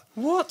all that.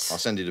 What? I'll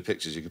send you the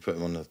pictures. You can put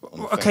them on the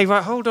Okay, thing.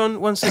 right. Hold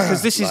on one second,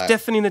 because this is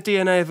definitely in the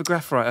DNA of a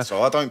graff writer.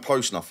 So I don't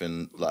post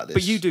nothing like this.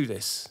 But you do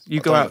this. You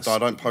go out. I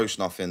don't post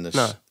nothing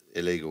that's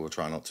illegal. I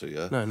try not to.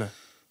 Yeah. No.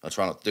 I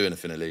try not to do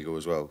anything illegal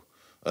as well.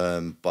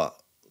 But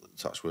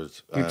touch wood.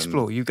 You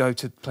explore. You go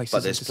to places.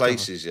 But there's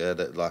places,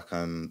 that like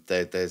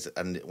there's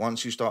and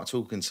once you start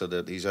talking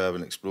to these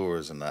urban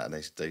explorers and that, and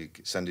they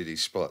send you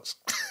these spots.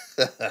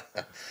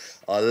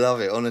 I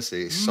love it,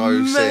 honestly. It's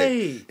so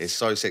sick. It's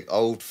so sick.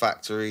 Old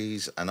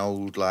factories and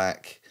old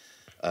like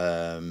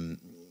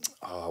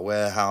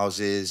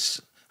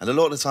warehouses. And a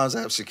lot of the times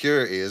they have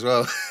security as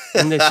well.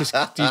 And you just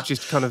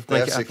kind of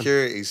make it happen.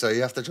 Security, so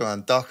you have to try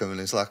and duck them, and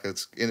it's like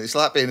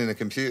being in a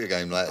computer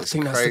game. Like, it's I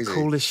think crazy. that's the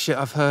coolest shit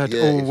I've heard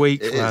all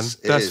week, man.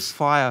 That's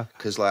fire.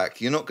 Because like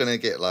you're not gonna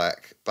get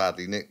like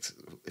badly nicked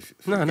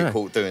if you get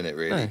caught doing it,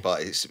 really. No.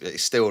 But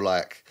it's still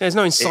like There's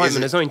no incitement,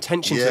 there's no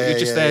intention to it. You're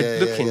just there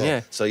looking.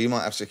 Yeah. So you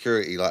might have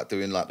security like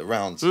doing like the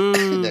rounds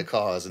in their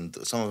cars, and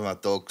some of them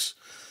have dogs.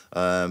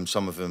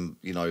 Some of them,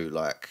 you know,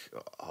 like,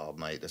 oh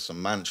mate, there's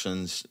some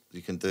mansions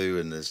you can do,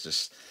 and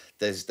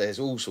there's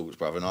all sorts,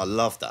 brother, and I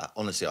love that.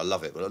 Honestly, I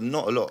love it, but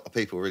not a lot of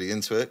people are really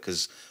into it,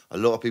 because a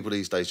lot of people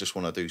these days just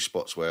want to do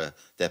spots where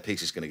their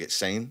piece is going to get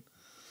seen.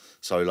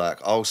 So like,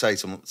 I'll say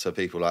to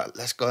people like,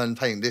 let's go and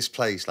paint this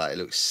place, like it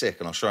looks sick,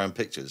 and I'll show them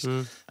pictures,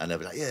 and they'll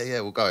be like, yeah,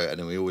 we'll go, and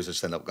then we always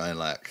just end up going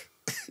like,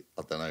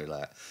 I don't know,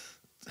 like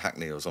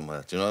Hackney or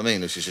somewhere. Do you know what I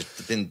mean? It's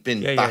just been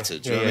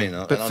battered. Do you know what I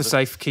mean? But for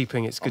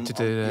safekeeping, it's good to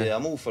do that. Yeah,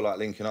 I'm all for like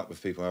linking up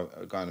with people,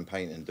 going and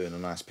painting and doing a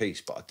nice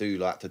piece. But I do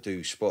like to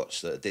do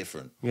spots that are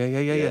different. Yeah.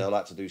 I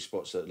like to do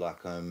spots that like,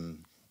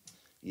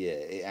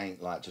 it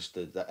ain't like just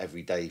the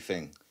everyday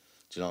thing.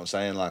 Do you know what I'm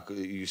saying? Like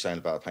you saying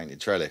about a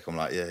painted trellick, I'm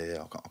like, I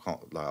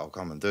can't, like, I'll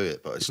come and do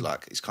it. But it's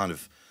like, it's kind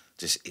of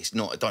just, it's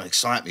not, it don't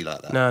excite me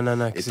like that. No.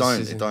 It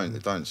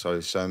don't. So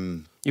it's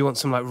you want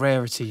some like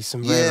rarity,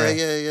 some rare.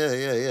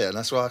 Yeah. And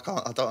that's why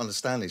I don't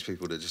understand these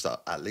people that just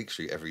at Leek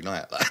Street every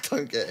night. Like, I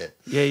don't get it.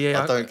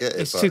 Yeah. I don't get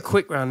it. It's too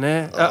quick round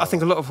there. I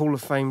think a lot of Hall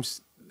of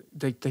Fames,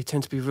 they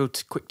tend to be real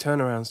quick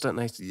turnarounds, don't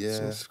they?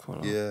 Yeah.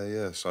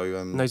 So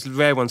and those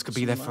rare ones could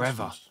be there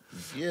forever.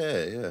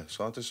 Yeah.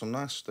 So there's some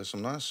nice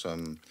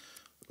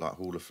like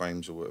Hall of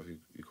Fames or whatever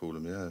you call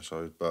them. Yeah.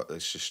 So, but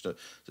it's just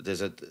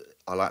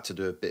I like to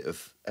do a bit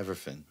of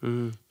everything.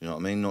 You know what I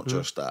mean? Not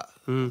just that.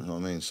 You know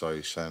what I mean? So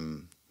it's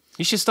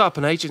you should start up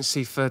an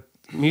agency for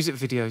music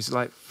videos.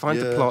 Like find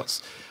the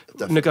plots,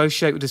 definitely.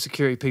 negotiate with the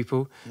security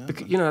people.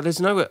 Because, you know, there's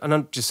no. And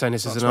I'm just saying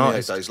this as an 28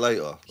 artist. days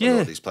later, a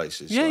lot of these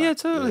places. Yeah,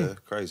 totally. Yeah,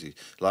 crazy.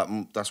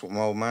 Like that's what my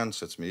old man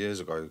said to me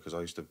years ago, because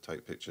I used to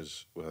take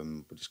pictures.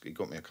 He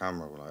got me a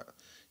camera like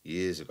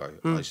years ago.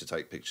 I used to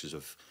take pictures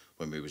of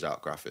when we was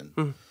out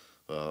graphing.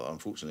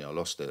 Unfortunately, I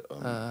lost it.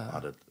 I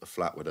had a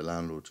flat where the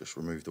landlord just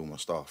removed all my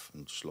stuff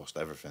and just lost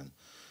everything.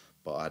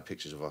 But I had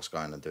pictures of us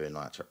going and doing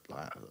like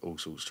all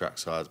sorts of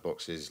tracksides,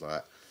 boxes,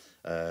 like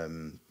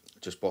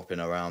just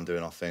bopping around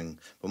doing our thing.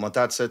 But my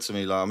dad said to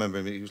me, like, I remember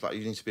him, he was like,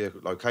 "You need to be a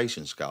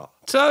location scout."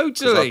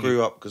 Totally.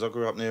 Because I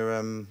grew up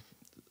near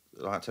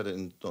like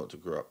Teddington, not to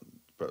grow up,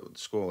 but the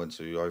school I went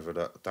to over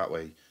that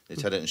way near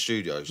Teddington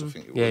Studios, I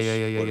think it was.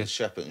 Yeah.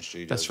 Shepperton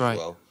Studios. That's right. As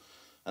well.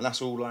 And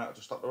that's all like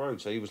just up the road.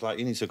 So he was like,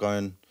 "You need to go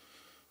and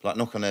like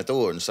knock on their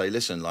door and say,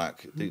 listen,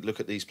 like look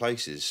at these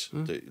places.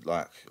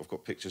 Like I've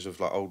got pictures of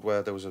like old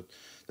where there was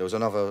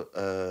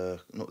another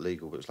not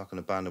legal, but it's like an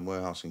abandoned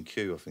warehouse in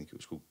Kew. I think it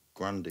was called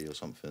Grundy or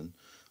something.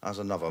 That was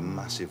another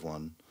massive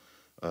one.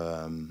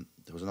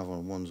 There was another one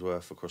in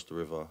Wandsworth across the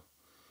river.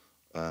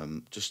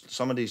 Just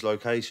some of these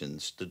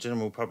locations, the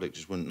general public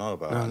just wouldn't know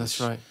about. No,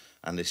 that's right.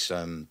 And this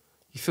you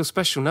feel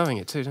special knowing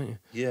it too, don't you?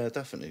 Yeah,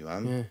 definitely,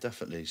 man. Yeah.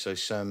 Definitely. So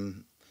it's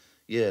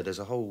there's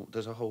a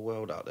whole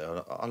world out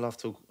there. I love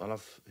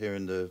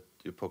hearing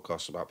your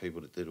podcasts about people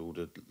that did all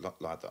the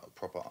like that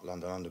proper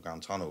London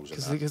Underground tunnels.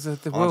 Because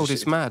the world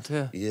is mad.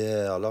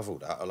 Yeah, I love all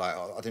that.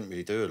 I didn't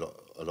really do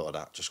a lot of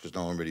that just because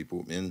no one really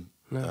brought me in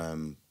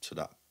to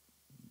that.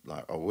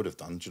 Like I would have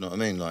done. Do you know what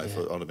I mean? Like if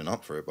I'd have been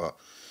up for it, but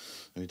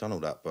we've done all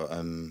that. But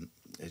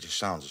it just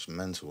sounds just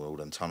mental. All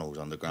them tunnels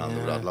underground.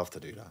 Yeah. I'd love to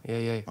do that.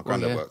 Yeah. My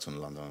granddad worked on the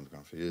London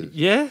Underground for years.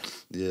 Yeah.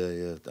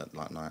 Yeah. That,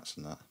 like nights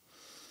and that.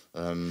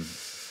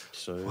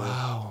 So,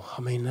 wow,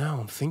 I mean, now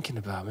I'm thinking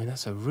about.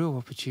 That's a real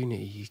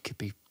opportunity you could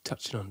be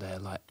touching on there,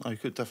 like. Oh, you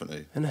could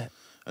definitely, isn't it?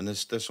 And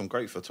there's some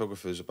great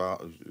photographers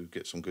who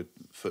get some good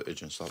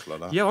footage and stuff like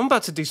that. Yeah, I'm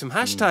about to do some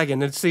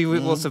hashtagging and see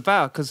what it's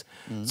about, because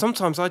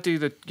sometimes I do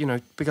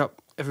big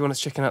up everyone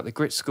that's checking out the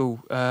Grit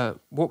School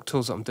walk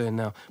tours that I'm doing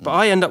now. But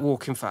I end up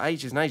walking for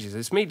ages and ages.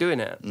 It's me doing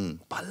it,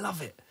 but I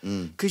love it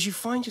because you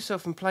find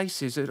yourself in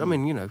places. I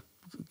mean,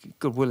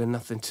 God willing,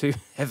 nothing too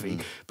heavy,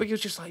 but you're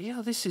just like,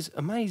 yeah, this is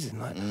amazing.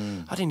 Like,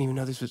 I didn't even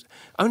know this was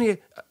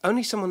only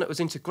someone that was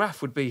into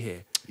graff would be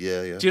here.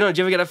 Yeah. Do you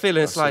ever get that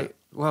feeling? It's like,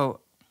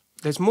 well,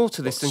 there's more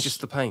to this than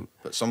just the paint.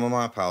 But some of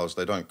my pals,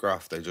 they don't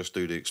graff; they just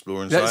do the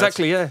exploring sides.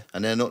 Exactly, yeah.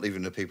 And they're not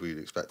even the people you'd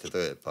expect to do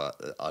it. But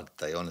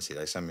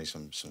they send me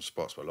some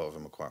spots, but a lot of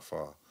them are quite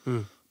far.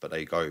 But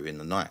they go in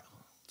the night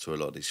to a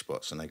lot of these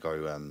spots, and they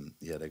go,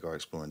 they go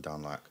exploring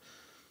down like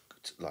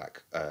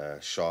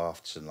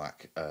shafts and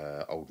like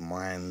old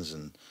mines,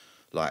 and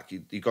like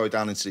you go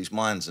down into these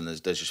mines and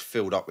they're just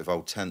filled up with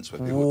old tents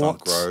where people have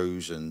done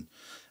grows and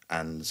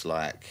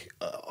like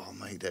oh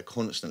mate, they're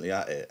constantly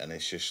at it, and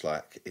it's just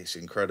like it's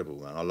incredible,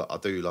 man. I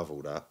do love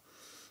all that.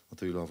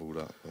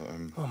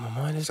 But, my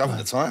mind is having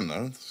the time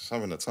though. It's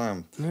having the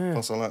time. Yeah.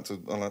 Plus, I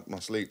like my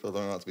sleep. I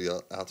don't like to be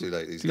out too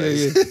late these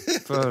days. Yeah.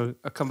 Bro,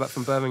 I come back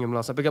from Birmingham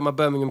last night. I got my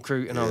Birmingham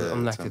crew, and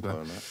I'm knackered,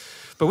 man.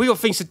 But we got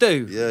things to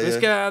do. Let's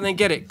go out and then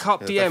get it.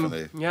 Cop DM.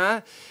 Definitely.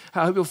 Yeah.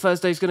 I hope your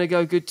Thursday's going to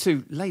go good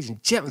too. Ladies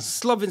and gentlemen,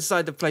 slob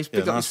inside the place.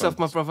 Pick up yourself,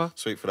 my brother.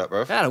 Sweet for that,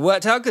 bro. Yeah, it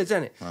worked out good,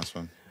 didn't it? Nice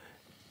one.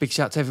 Big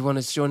shout to everyone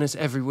who's joined us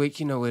every week.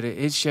 You know what it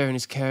is. Sharing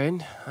is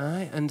caring. All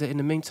right. And in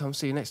the meantime,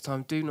 see you next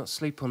time. Do not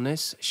sleep on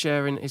this.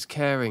 Sharing is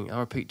caring. I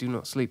repeat, do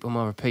not sleep on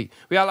my repeat.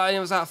 We are like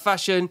animals out of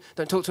fashion.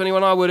 Don't talk to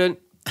anyone I wouldn't.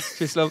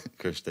 Cheers, love.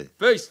 Christy.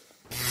 Peace.